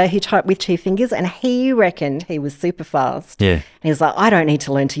the other day who typed with two fingers and he reckoned he was super fast. Yeah. And he was like, I don't need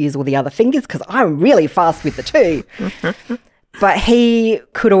to learn to use all the other fingers because I'm really fast with the two. But he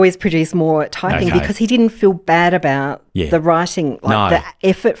could always produce more typing because he didn't feel bad about the writing. The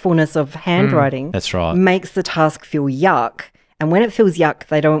effortfulness of handwriting that's right. makes the task feel yuck. And when it feels yuck,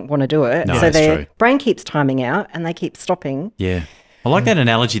 they don't want to do it. No, so that's their true. brain keeps timing out and they keep stopping. Yeah. I like that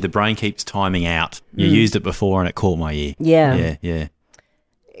analogy, the brain keeps timing out. You used it before and it caught my ear. Yeah. Yeah.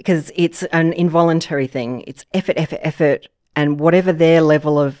 Because it's an involuntary thing. It's effort. And whatever their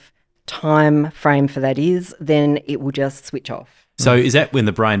level of time frame for that is, then it will just switch off. So is that when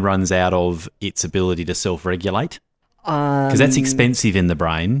the brain runs out of its ability to self-regulate? Because that's expensive in the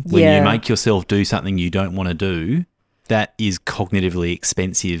brain. When you make yourself do something you don't want to do, that is cognitively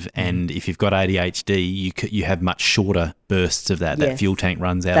expensive. And if you've got ADHD, you have much shorter bursts of that. Yes. That fuel tank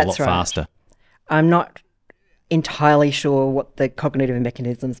runs out a lot faster. I'm not entirely sure what the cognitive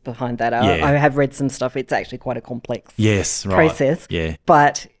mechanisms behind that are. Yeah. I have read some stuff. It's actually quite a complex process. Yeah.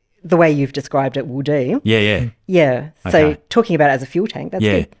 But the way you've described it will do. Yeah. So Okay. talking about it as a fuel tank, that's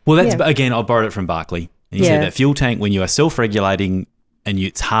good. Well, that's again, I borrowed it from Barclay. He said that fuel tank, when you are self-regulating and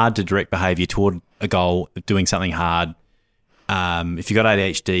it's hard to direct behaviour toward a goal, doing something hard, if you've got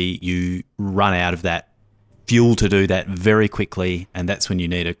ADHD, you run out of that fuel to do that very quickly, and that's when you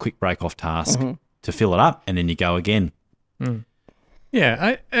need a quick break off task to fill it up, and then you go again.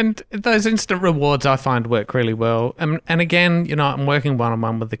 Yeah, and those instant rewards I find work really well. And again, I'm working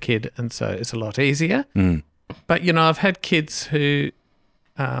one-on-one with the kid, and so it's a lot easier. But, I've had kids who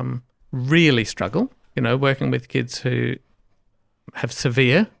really struggle, working with kids who have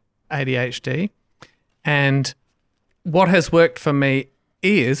severe ADHD. And what has worked for me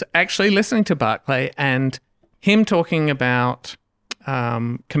is actually listening to Barclay and him talking about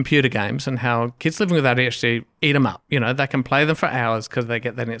computer games and how kids living with ADHD eat them up. They can play them for hours because they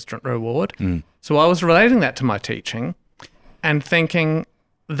get that instant reward. So I was relating that to my teaching and thinking,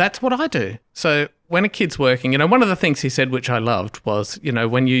 that's what I do. So when a kid's working, one of the things he said, which I loved, was,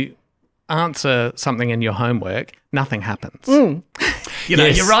 when you answer something in your homework, nothing happens.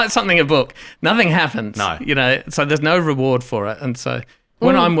 You write something in a book, nothing happens. No. So there's no reward for it. And so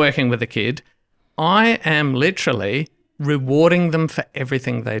when I'm working with a kid, I am literally rewarding them for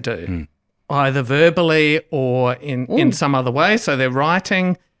everything they do, either verbally or in some other way. So they're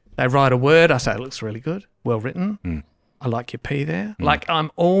writing, they write a word, I say, it looks really good, well written. I like your P there. Like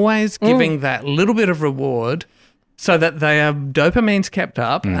I'm always giving that little bit of reward so that their dopamine's kept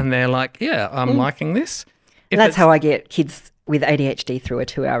up and they're like, I'm liking this. That's how I get kids with ADHD through a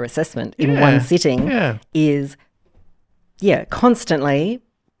 2-hour assessment in one sitting is, constantly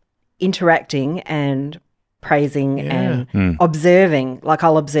interacting and praising and observing. Like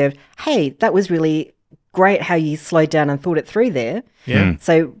I'll observe, hey, that was really great how you slowed down and thought it through there. Yeah.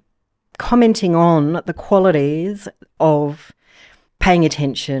 So commenting on the qualities of paying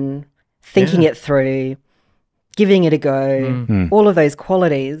attention, thinking it through, giving it a go, all of those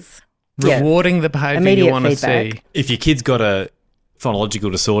qualities. Rewarding the behaviour you want to see. If your kid's got a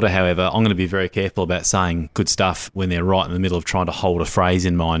phonological disorder, however, I'm going to be very careful about saying good stuff when they're right in the middle of trying to hold a phrase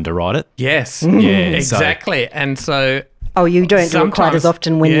in mind to write it. Yes. Yeah, exactly. And so... Oh, you don't do it quite as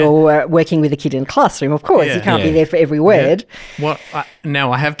often when you're working with a kid in a classroom, of course. You can't be there for every word.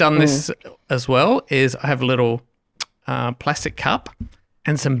 Now, I have done this as well, is I have a little plastic cup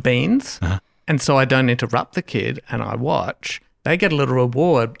and some beans, and so I don't interrupt the kid and I watch. They get a little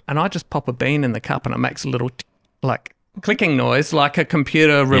reward, and I just pop a bean in the cup and it makes a little clicking noise, like a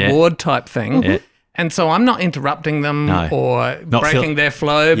computer reward type thing. Yeah. And so I'm not interrupting them or breaking their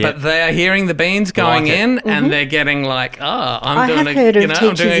flow, but they are hearing the beans going in and they're getting like, I'm doing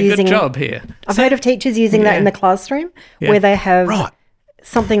a good job here. I've heard of teachers using that in the classroom where they have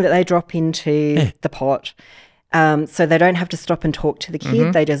something that they drop into the pot. So they don't have to stop and talk to the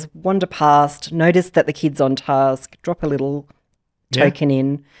kid. They just wander past, notice that the kid's on task, drop a little token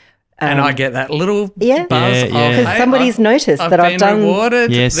in. And I get that little buzz of, because somebody's noticed that I've done. Been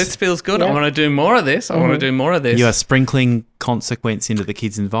rewarded. Yes. This feels good. I want to do more of this. I want to do more of this. You are sprinkling consequence into the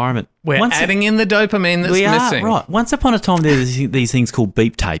kid's environment. We're adding in the dopamine that's missing. Right. Once upon a time, there was these things called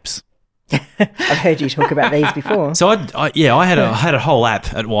beep tapes. I've heard you talk about these before. So I had a whole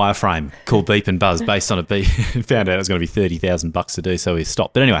app at Wireframe called Beep and Buzz based on a beep. Found out it was going to be $30,000 to do, so we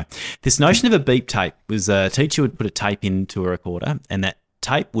stopped. But anyway, this notion of a beep tape was a teacher would put a tape into a recorder, and that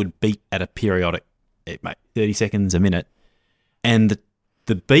tape would beep at a periodic, 30 seconds, a minute, and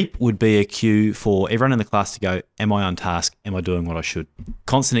the beep would be a cue for everyone in the class to go, am I on task? Am I doing what I should?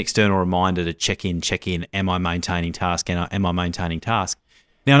 Constant external reminder to check in, am I maintaining task? Am I maintaining task?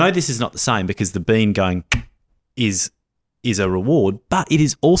 Now, I know this is not the same because the bean going is a reward, but it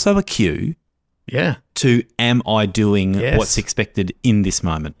is also a cue to am I doing what's expected in this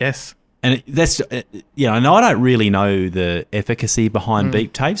moment? Yes. And that's, and I don't really know the efficacy behind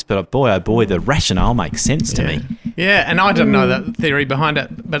beep tapes, but boy, oh boy, the rationale makes sense to me. Yeah, and I didn't know that theory behind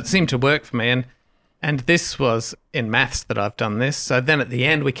it, but it seemed to work for me. And this was in maths that I've done this. So then at the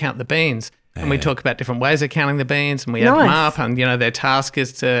end, we count the beans. And we talk about different ways of counting the beans, and we add them up, and, their task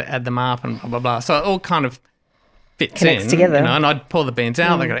is to add them up and blah, blah, blah. So it all kind of connects together. And I'd pull the beans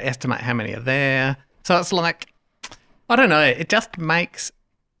out. They've got to estimate how many are there. So it's like, I don't know, it just makes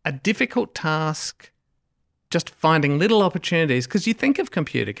a difficult task just finding little opportunities, because you think of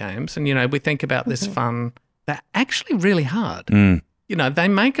computer games and, we think about this fun. They're actually really hard. They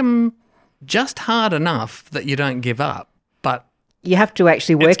make them just hard enough that you don't give up, but you have to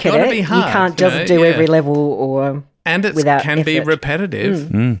actually work at it. Be hard, you can't just do every level or and it without can be effort. Repetitive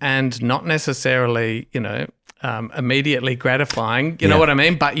and not necessarily, immediately gratifying. You know what I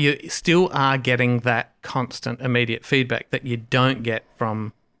mean? But you still are getting that constant immediate feedback that you don't get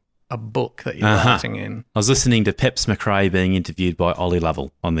from a book that you're writing in. I was listening to Peps McRae being interviewed by Ollie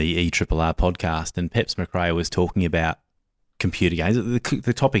Lovell on the ERRR podcast, and Peps McRae was talking about computer games.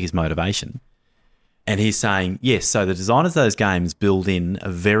 The topic is motivation. And he's saying, yes, so the designers of those games build in a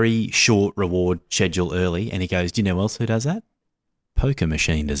very short reward schedule early. And he goes, do you know who else who does that? Poker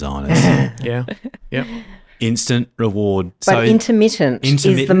machine designers. Yeah. Instant reward. But intermittent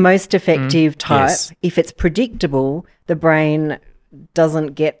is the most effective type. Yes. If it's predictable, the brain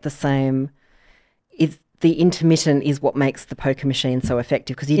doesn't get the same. The intermittent is what makes the poker machine so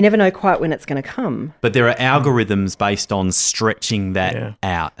effective, because you never know quite when it's going to come. But there are algorithms based on stretching that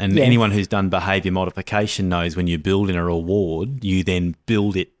out. And anyone who's done behaviour modification knows when you build in a reward, you then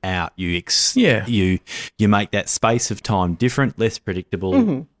build it out. You make that space of time different, less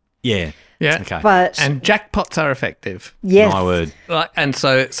predictable. Yeah. Okay. And jackpots are effective. Yes. My word. And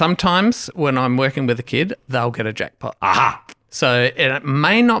so sometimes when I'm working with a kid, they'll get a jackpot. Aha. So it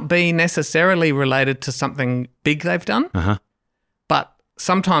may not be necessarily related to something big they've done, but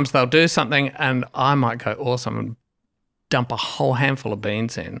sometimes they'll do something and I might go awesome and dump a whole handful of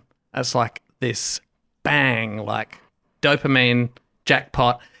beans in. It's like this bang, like dopamine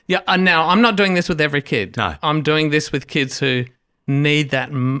jackpot. Yeah, and now I'm not doing this with every kid. No. I'm doing this with kids who need that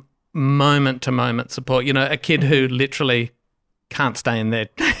moment-to-moment support. A kid who literally can't stay in their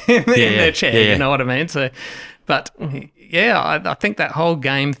their chair, you know what I mean? So, but... I think that whole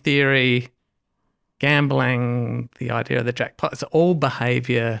game theory, gambling, the idea of the jackpot, it's all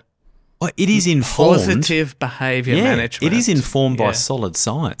behaviour. Well, it is informed. Positive behaviour management. It is informed by solid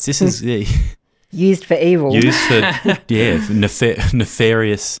science. This is used for evil. Used for,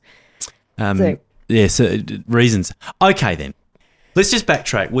 nefarious reasons. Okay, then. Let's just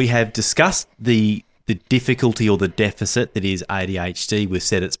backtrack. We have discussed the difficulty or the deficit that is ADHD. We've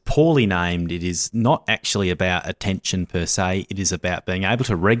said it's poorly named. It is not actually about attention per se. It is about being able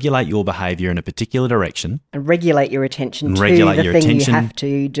to regulate your behaviour in a particular direction. And regulate your attention to the thing you have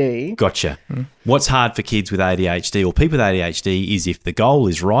to do. Gotcha. What's hard for kids with ADHD or people with ADHD is if the goal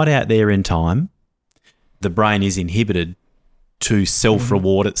is right out there in time, the brain is inhibited to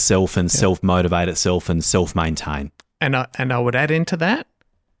self-reward itself and self-motivate itself and self-maintain. And I would add into that,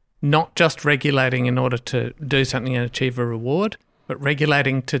 not just regulating in order to do something and achieve a reward, but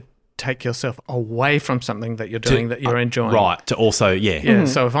regulating to take yourself away from something that you're doing that you're enjoying. Right, to also, Yeah,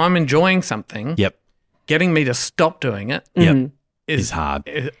 so if I'm enjoying something, getting me to stop doing it is hard.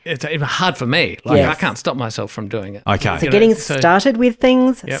 It's even hard for me. Like I can't stop myself from doing it. Okay. So getting started with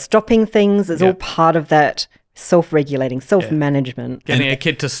things, stopping things is all part of that self-regulating, self-management. Getting a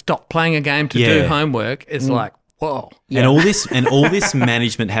kid to stop playing a game to do homework is like, whoa. And all this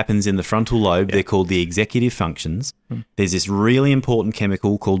management happens in the frontal lobe. They're called the executive functions. There's this really important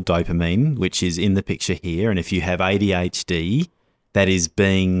chemical called dopamine, which is in the picture here. And if you have ADHD, that is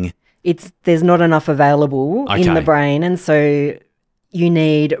being... There's not enough available in the brain, and so you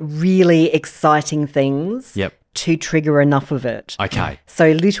need really exciting things to trigger enough of it. Okay.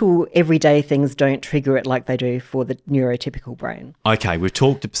 So little everyday things don't trigger it like they do for the neurotypical brain. Okay, we've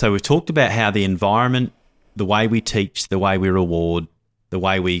talked about how the environment, the way we teach, the way we reward, the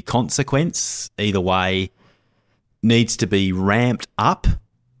way we consequence, either way, needs to be ramped up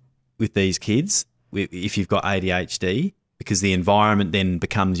with these kids if you've got ADHD, because the environment then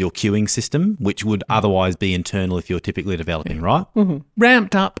becomes your cueing system, which would otherwise be internal if you're typically developing, right? Mm-hmm.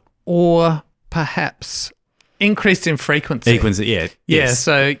 Ramped up or perhaps increased in frequency. Yes.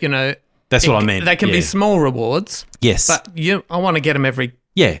 So, that's what I meant. They can be small rewards. Yes. But I want to get them every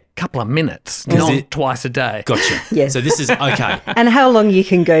couple of minutes, not twice a day. Gotcha. Yes. So this is okay. And how long you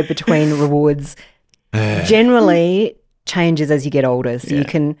can go between rewards generally changes as you get older. So you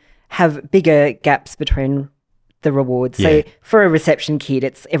can have bigger gaps between the rewards. So for a reception kid,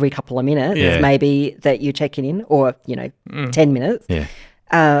 it's every couple of minutes maybe that you're checking in, or, 10 minutes.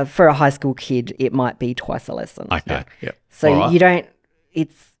 Yeah. For a high school kid, it might be twice a lesson. Okay. Yeah. So you don't,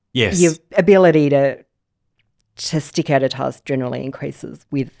 your ability to stick out a task generally increases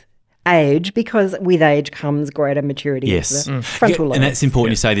with age, because with age comes greater maturity of the frontal lobe. And that's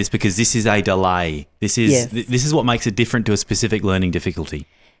important you say this, because this is a delay. This is what makes it different to a specific learning difficulty.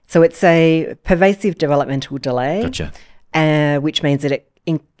 So it's a pervasive developmental delay. Gotcha. Which means that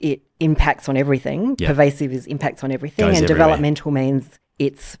it impacts on everything. Yep. Pervasive is impacts on everything. Goes and everywhere. Developmental means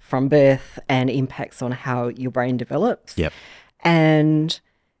it's from birth and impacts on how your brain develops. Yep. And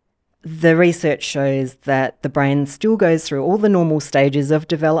the research shows that the brain still goes through all the normal stages of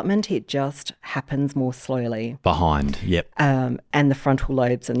development. It just happens more slowly. Behind, yep. And the frontal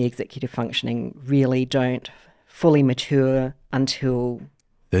lobes and the executive functioning really don't fully mature until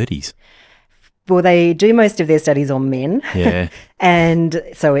 30s. Well, they do most of their studies on men. Yeah. And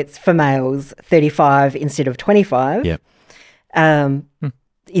so it's for males 35 instead of 25. Yep.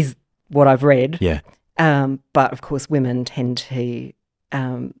 Is what I've read. Yeah. But of course women tend to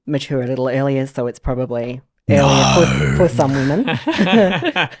mature a little earlier, so it's probably earlier for some women.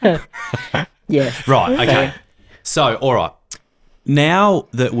 Yes. Right, okay. So, all right. Now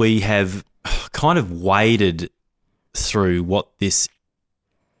that we have kind of waded through what this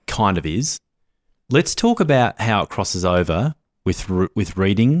kind of is, let's talk about how it crosses over with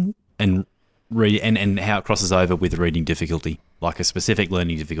reading and how it crosses over with reading difficulty, like a specific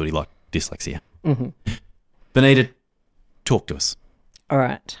learning difficulty like dyslexia. Mm-hmm. Benita, talk to us. All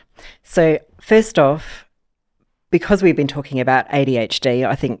right. So first off, because we've been talking about ADHD,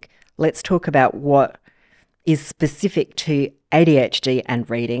 I think let's talk about what is specific to ADHD and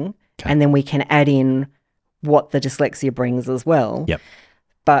reading, and then we can add in what the dyslexia brings as well. Yep.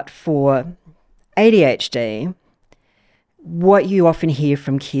 But for ADHD, what you often hear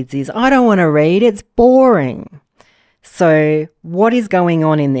from kids is, I don't want to read, it's boring. So what is going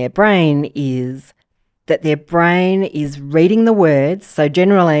on in their brain is that their brain is reading the words. So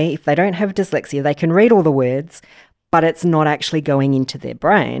generally, if they don't have dyslexia, they can read all the words, but it's not actually going into their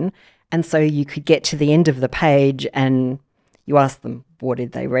brain. And so you could get to the end of the page and you ask them, what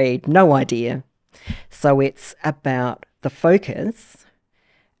did they read? No idea. So it's about the focus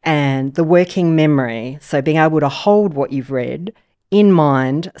and the working memory. So being able to hold what you've read in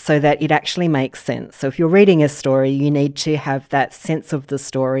mind so that it actually makes sense. So if you're reading a story, you need to have that sense of the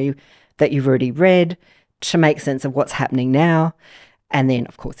story that you've already read to make sense of what's happening now. And then,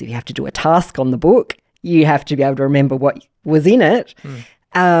 of course, if you have to do a task on the book, you have to be able to remember what was in it.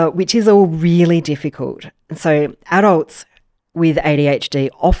 which is all really difficult. So adults with ADHD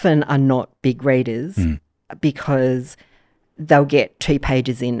often are not big readers because they'll get 2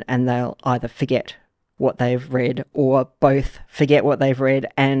 pages in and they'll either forget what they've read or both forget what they've read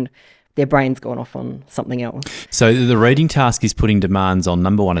and their brain's gone off on something else. So the reading task is putting demands on,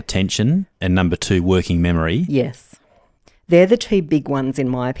 number 1, attention, and number 2, working memory. Yes. They're the 2 big ones in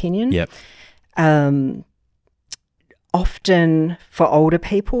my opinion. Yep. Often for older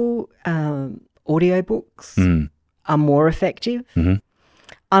people, audiobooks are more effective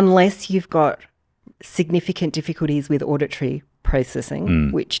unless you've got significant difficulties with auditory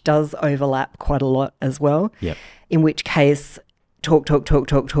processing, which does overlap quite a lot as well, in which case talk, you're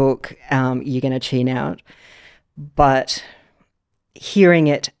going to tune out. But hearing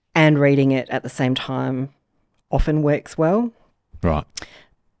it and reading it at the same time often works well. Right.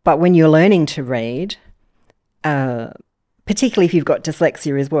 But when you're learning to read, particularly if you've got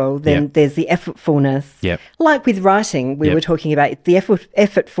dyslexia as well, then there's the effortfulness. Like with writing, we were talking about the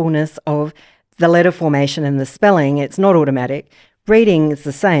effortfulness of the letter formation and the spelling. It's not automatic. Reading is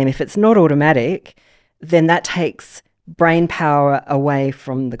the same. If it's not automatic, then that takes brain power away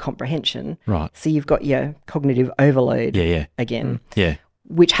from the comprehension. Right. So you've got your cognitive overload again,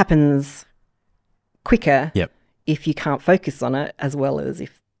 which happens quicker if you can't focus on it as well as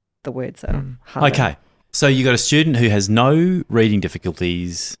if the words are harder. Okay. So you got a student who has no reading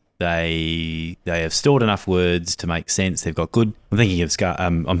difficulties. They have stored enough words to make sense. They've got good.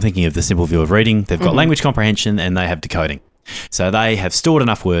 I'm thinking of the simple view of reading. They've got language comprehension and they have decoding. So they have stored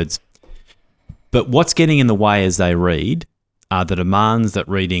enough words. But what's getting in the way as they read are the demands that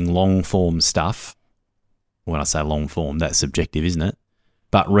reading long form stuff. When I say long form, that's subjective, isn't it?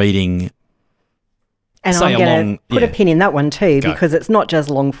 But reading. And I'm going to put a pin in that one too, because it's not just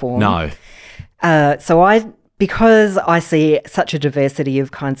long form. No. Because I see such a diversity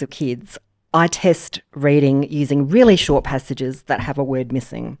of kinds of kids, I test reading using really short passages that have a word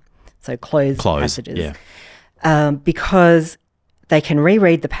missing. So closed passages. Because they can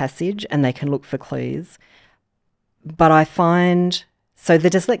reread the passage and they can look for clues. But I find, so the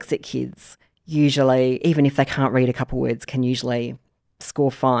dyslexic kids usually, even if they can't read a couple words, can usually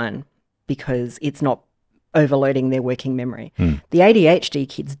score fine because it's not overloading their working memory. The ADHD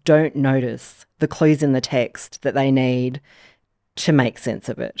kids don't notice the clues in the text that they need to make sense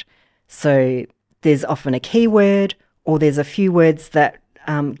of it. So there's often a keyword or there's a few words that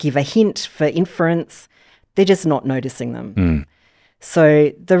give a hint for inference. They're just not noticing them.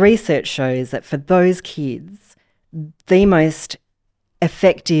 So the research shows that for those kids, the most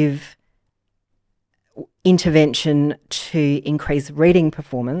effective intervention to increase reading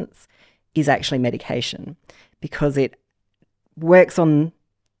performance is actually medication, because it works on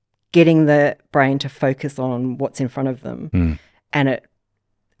getting the brain to focus on what's in front of them. And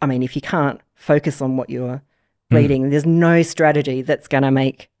if you can't focus on what you're reading, there's no strategy that's going to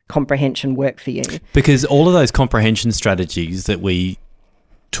make comprehension work for you. Because all of those comprehension strategies that we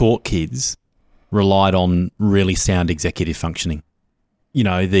taught kids relied on really sound executive functioning. You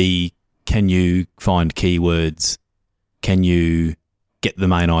know, can you find keywords? Can you get the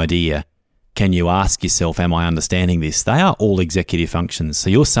main idea? Can you ask yourself, am I understanding this? They are all executive functions. So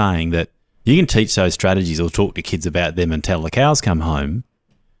you're saying that you can teach those strategies or talk to kids about them until the cows come home,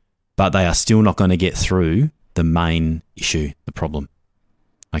 but they are still not going to get through the main issue, the problem.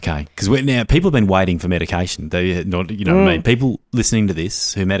 Okay, because now people have been waiting for medication. They not, you know what I mean? People listening to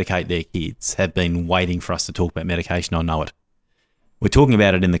this who medicate their kids have been waiting for us to talk about medication. I know it. We're talking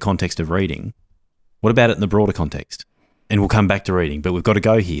about it in the context of reading. What about it in the broader context? And we'll come back to reading, but we've got to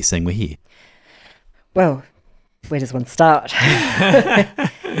go here, seeing we're here. Well, where does one start?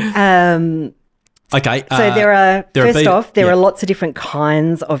 Okay. So there are lots of different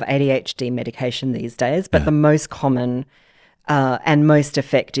kinds of ADHD medication these days, but the most common and most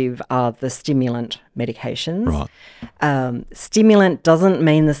effective are the stimulant medications. Right. Stimulant doesn't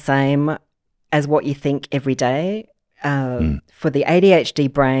mean the same as what you think every day. For the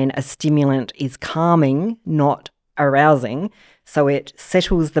ADHD brain, a stimulant is calming, not arousing. So it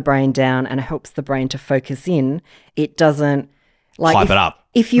settles the brain down and helps the brain to focus in. It doesn't hype it up.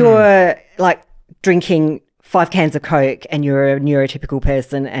 If you're like drinking 5 cans of Coke and you're a neurotypical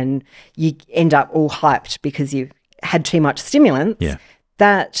person and you end up all hyped because you had too much stimulants,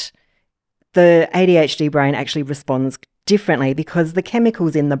 that the ADHD brain actually responds differently because the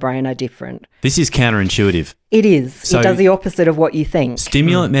chemicals in the brain are different. This is counterintuitive. It is. So it does the opposite of what you think.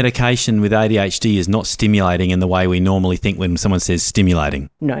 Stimulant medication with ADHD is not stimulating in the way we normally think when someone says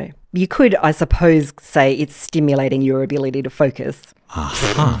stimulating. No. You could, I suppose, say it's stimulating your ability to focus.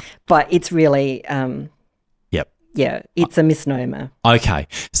 Uh-huh. But it's really Yeah, it's a misnomer. Okay.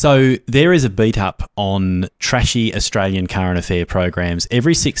 So there is a beat up on trashy Australian current affair programs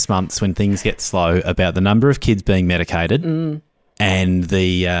every 6 months when things get slow about the number of kids being medicated and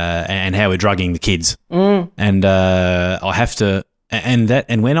the and how we're drugging the kids. And I have to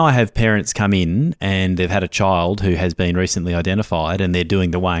and when I have parents come in and they've had a child who has been recently identified and they're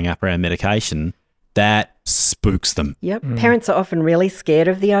doing the weighing up around medication, that spooks them. Yep. Parents are often really scared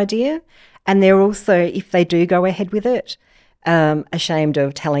of the idea, and they're also, if they do go ahead with it, ashamed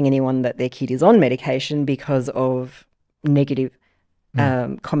of telling anyone that their kid is on medication because of negative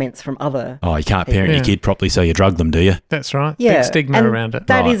comments from other Oh, you can't people. parent your kid properly, so you drug them, do you? That's right. Yeah, Big stigma and around it.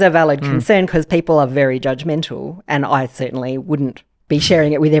 That Right. is a valid concern because people are very judgmental, and I certainly wouldn't be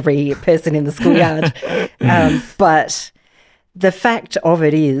sharing it with every person in the schoolyard. But the fact of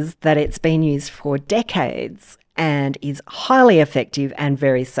it is that it's been used for decades and is highly effective and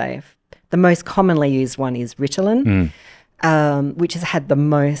very safe. The most commonly used one is Ritalin, which has had the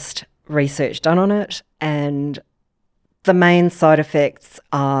most research done on it, and the main side effects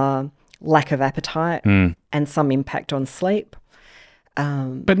are lack of appetite and some impact on sleep.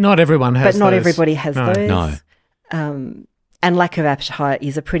 But not everyone has But not those. everybody has No. those. No. And lack of appetite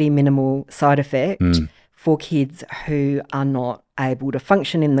is a pretty minimal side effect for kids who are not able to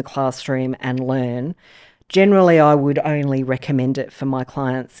function in the classroom and learn. Generally, I would only recommend it for my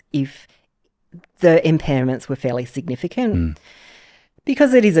clients if the impairments were fairly significant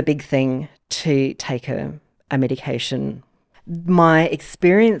because it is a big thing to take a medication. My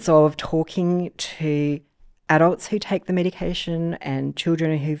experience of talking to adults who take the medication and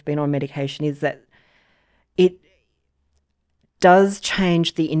children who've been on medication is that it does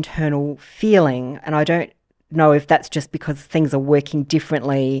change the internal feeling, and I don't know if that's just because things are working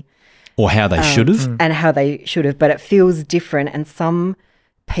differently Or how they should have. and how they should have, but it feels different, and some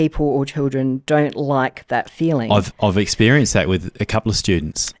people or children don't like that feeling. I've experienced that with a couple of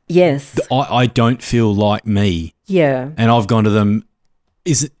students. Yes. I don't feel like me. Yeah. And I've gone to them,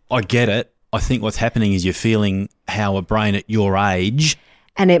 I get it. I think what's happening is you're feeling how a brain at your age.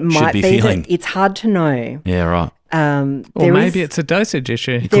 And it might be be feeling. that it's hard to know. Yeah, right. Or There maybe is- it's a dosage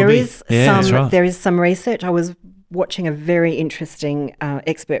issue. There be. is Yeah, that's some. right. There is some research. I was watching a very interesting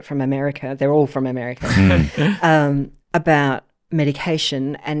expert from America. They're all from America about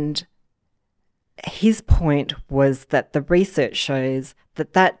medication, and his point was that the research shows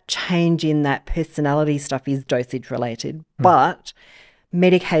that change in that personality stuff is dosage related, but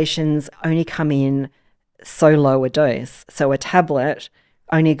medications only come in so low a dose. So a tablet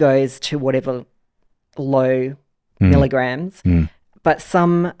only goes to whatever low milligrams, but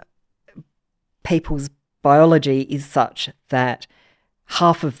some people's biology is such that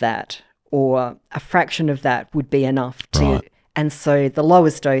half of that or a fraction of that would be enough to, Right. and so the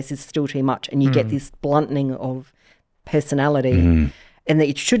lowest dose is still too much, and you get this blunting of personality, and that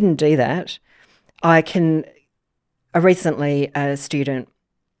you shouldn't do that. Recently a student,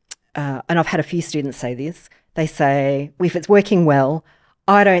 and I've had a few students say this, they say, if it's working well,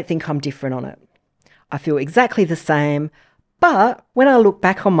 I don't think I'm different on it. I feel exactly the same, but when I look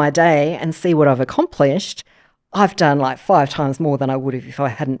back on my day and see what I've accomplished, I've done like 5 times more than I would have if I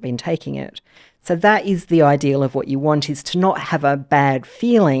hadn't been taking it. So that is the ideal of what you want, is to not have a bad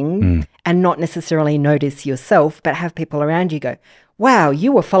feeling and not necessarily notice yourself, but have people around you go, wow,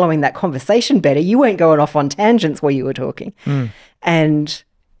 you were following that conversation better. You weren't going off on tangents while you were talking. And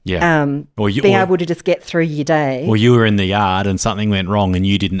Yeah. being able to just get through your day. Or you were in the yard and something went wrong and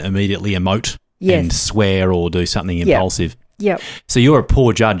you didn't immediately emote and swear or do something impulsive. Yep. So you're a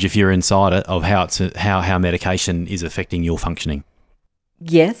poor judge if you're inside it of how how medication is affecting your functioning.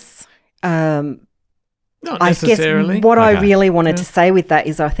 Yes. Not I necessarily. guess what I Okay. really wanted to say with that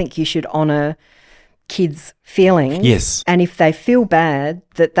is I think you should honour kids' feelings. Yes. And if they feel bad,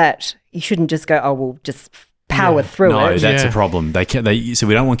 that you shouldn't just go, oh, well, just power through No, it. that's Yeah. a problem. So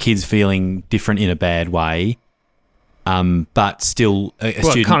we don't want kids feeling different in a bad way, but still a Well, it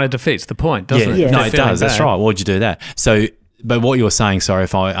student. kind of defeats the point, doesn't it? Yeah. If No, they're it feeling does. That's bad. right. Why'd you do that? So, but what you're saying, sorry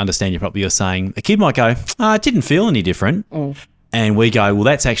if I understand you properly, you're saying a kid might go, it didn't feel any different. And we go, well,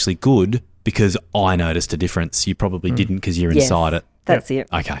 that's actually good because I noticed a difference. You probably didn't because you're Yes, inside it. That's it.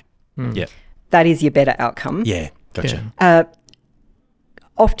 Okay. Yeah. That is your better outcome. Yeah. Gotcha. Yeah.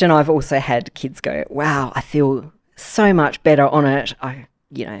 Often I've also had kids go, wow, I feel so much better on it.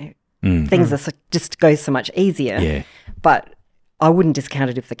 Things are just go so much easier. Yeah. But I wouldn't discount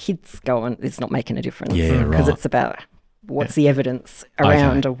it if the kids go on, it's not making a difference. Yeah, Because right. it's about what's the evidence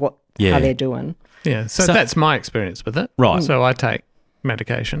around of Yeah. how they're doing. Yeah, so So- that's my experience with it. Right. So I take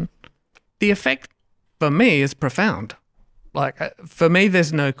medication. The effect for me is profound. Like, for me,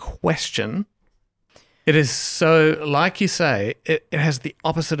 there's no question It is so, like you say, it has the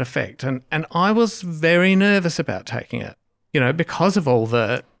opposite effect. And I was very nervous about taking it, because of all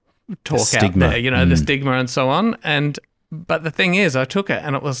the talk out there, the stigma and so on. But the thing is, I took it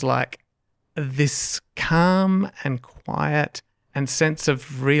and it was like this calm and quiet and sense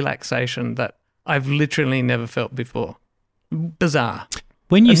of relaxation that I've literally never felt before. Bizarre.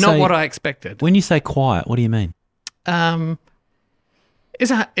 Not what I expected. When you say quiet, what do you mean?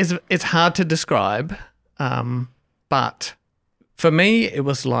 It's hard to describe, but for me, it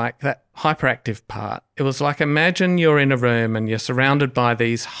was like that hyperactive part. It was like, imagine you're in a room and you're surrounded by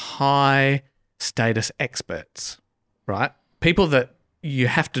these high status experts, right? People that you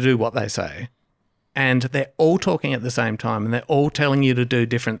have to do what they say, and they're all talking at the same time and they're all telling you to do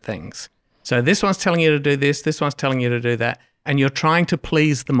different things. So this one's telling you to do this one's telling you to do that, and you're trying to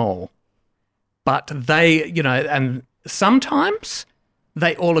please them all. But they, and sometimes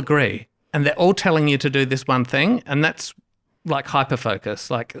they all agree and they're all telling you to do this one thing, and that's like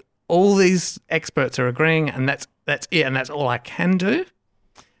hyperfocus. Like all these experts are agreeing and that's it, and that's all I can do.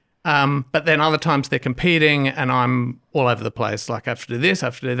 But then other times they're competing and I'm all over the place. Like I have to do this, I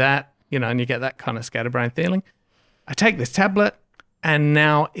have to do that, and you get that kind of scatterbrain feeling. I take this tablet and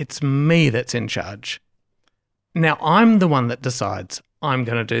now it's me that's in charge. Now I'm the one that decides I'm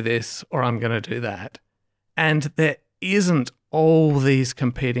going to do this or I'm going to do that. And there isn't all these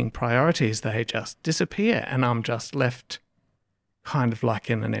competing priorities. They just disappear and I'm just left kind of like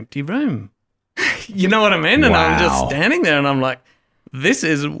in an empty room. You know what I mean? And I'm just standing there and I'm like, this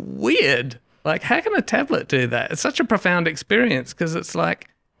is weird. Like, how can a tablet do that? It's such a profound experience because it's like,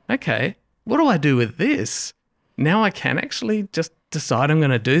 okay, what do I do with this? Now I can actually just decide I'm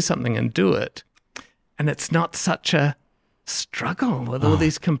going to do something and do it. And it's not such a struggle with all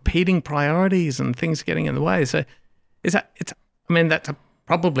these competing priorities and things getting in the way. So that's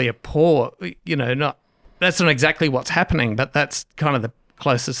probably a poor, that's not exactly what's happening, but that's kind of the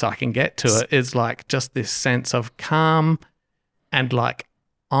closest I can get to it, is like just this sense of calm and like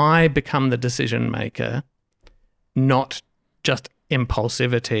I become the decision maker, not just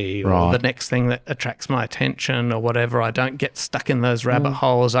impulsivity or the next thing that attracts my attention or whatever. I don't get stuck in those rabbit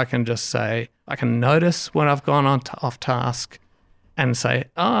holes. I can just say, I can notice when I've gone off task and say,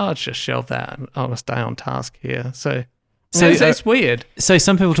 I'll just shelve that and I'll stay on task here. So it's weird. So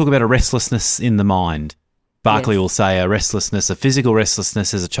some people talk about a restlessness in the mind. Barclay will say a physical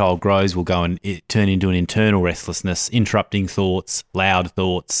restlessness as a child grows will go and turn into an internal restlessness, interrupting thoughts, loud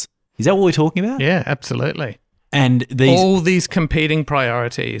thoughts. Is that what we're talking about? Yeah, absolutely. And all these competing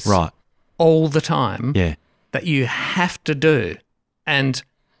priorities, right, all the time, that you have to do. And,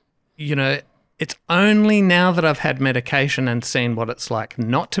 it's only now that I've had medication and seen what it's like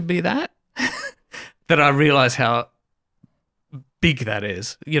not to be that, that I realise how big that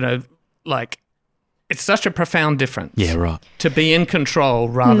is. Like it's such a profound difference. Yeah, right. To be in control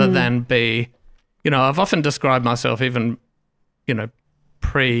rather than be, I've often described myself even,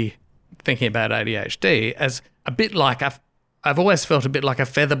 pre-thinking about ADHD as a bit like I've always felt a bit like a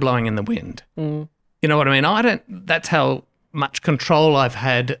feather blowing in the wind. You know what I mean? That's how much control I've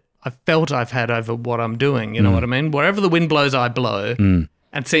had over what I'm doing. You know what I mean? Wherever the wind blows, I blow. And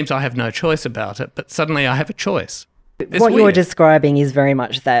it seems I have no choice about it, but suddenly I have a choice. What you're describing is very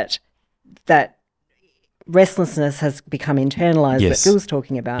much that restlessness has become internalized that Phil's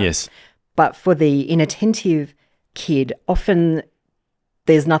talking about. Yes. But for the inattentive kid, often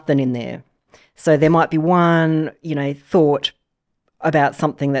there's nothing in there. So there might be one, thought about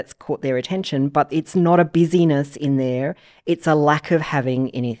something that's caught their attention, but it's not a busyness in there. It's a lack of having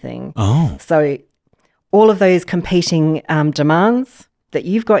anything. Oh. So all of those competing demands that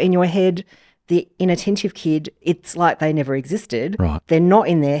you've got in your head, the inattentive kid, it's like they never existed. Right. They're not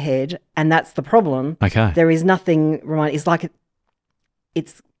in their head, and that's the problem. Okay. There is nothing it's like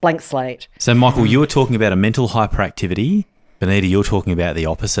it's blank slate. So, Michael, you were talking about a mental hyperactivity. Benita, you're talking about the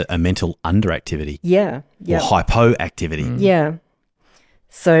opposite, a mental underactivity. Yeah. Or hypoactivity. Yeah.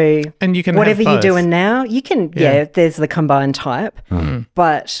 So and you can whatever have both. you're doing now, you can, there's the combined type.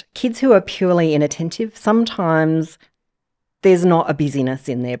 But kids who are purely inattentive, sometimes there's not a busyness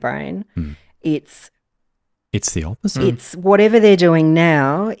in their brain. It's the opposite. It's whatever they're doing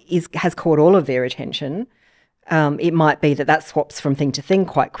now has caught all of their attention. It might be that swaps from thing to thing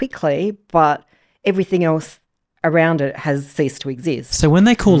quite quickly, but everything else around it has ceased to exist. So when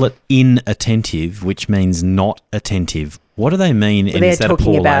they call it inattentive, which means not attentive, what do they mean? So and they're is that a talking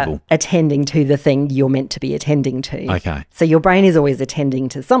poor about label? attending to the thing you're meant to be attending to. Okay. So your brain is always attending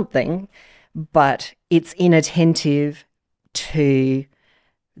to something, but it's inattentive to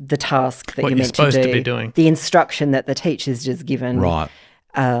the task that what you're meant supposed to do. To be doing. The instruction that the teacher's just given. Right.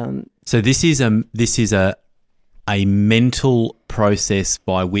 So this is a mental process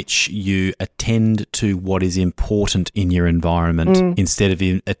by which you attend to what is important in your environment instead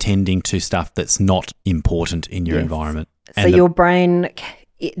of attending to stuff that's not important in your environment. So your brain,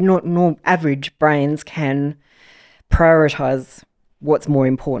 not average brains, can prioritise what's more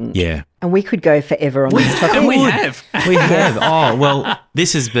important. Yeah. And we could go forever on this topic. And we have. We have. Oh, well,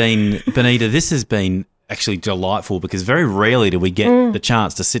 this has been, Benita, actually delightful because very rarely do we get the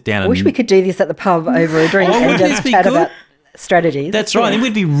chance to sit down I wish we could do this at the pub over a drink and wouldn't just this be chat good? about strategies. That's right. And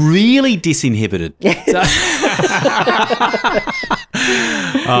we'd be really disinhibited.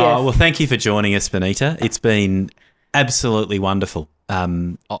 Well, thank you for joining us, Benita. It's been absolutely wonderful.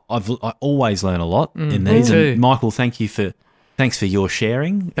 I always learn a lot in these. too. And Michael, thanks for your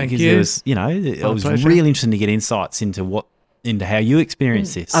sharing. Thank because you. There was, it was pleasure. really interesting to get insights into how you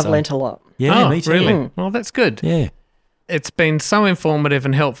experience this. I've learnt a lot. Yeah, Oh, me too. really? Well, that's good. Yeah. It's been so informative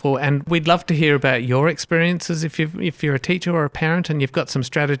and helpful, and we'd love to hear about your experiences if you're a teacher or a parent and you've got some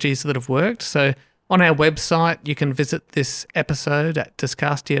strategies that have worked. So on our website, you can visit this episode at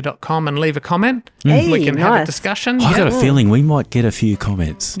discastia.com and leave a comment. Hey, We can have a nice. discussion. I got a feeling we might get a few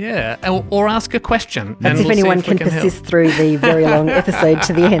comments. Yeah, or ask a question. That's and if we'll see anyone if we can help. persist through the very long episode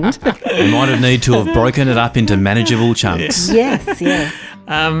to the end. We might have need to have broken it up into manageable chunks. Yes.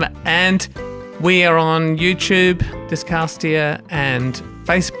 And we are on YouTube, Discastia, and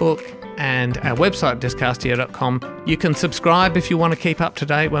Facebook, and our website, discastia.com. You can subscribe if you want to keep up to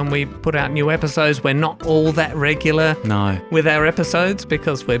date when we put out new episodes. We're not all that regular No. with our episodes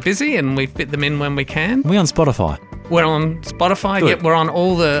because we're busy and we fit them in when we can. We're on Spotify, We're on Spotify. Good. Yep, we're on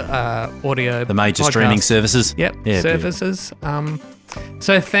all the audio the major podcasts. streaming services. Yep, Yeah, services.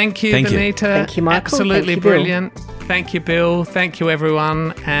 So thank you, Thank you. Benita. Thank you, Michael. Absolutely Thank you, Bill. brilliant. Thank you, Bill. Thank you,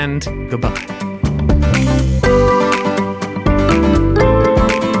 everyone, and goodbye.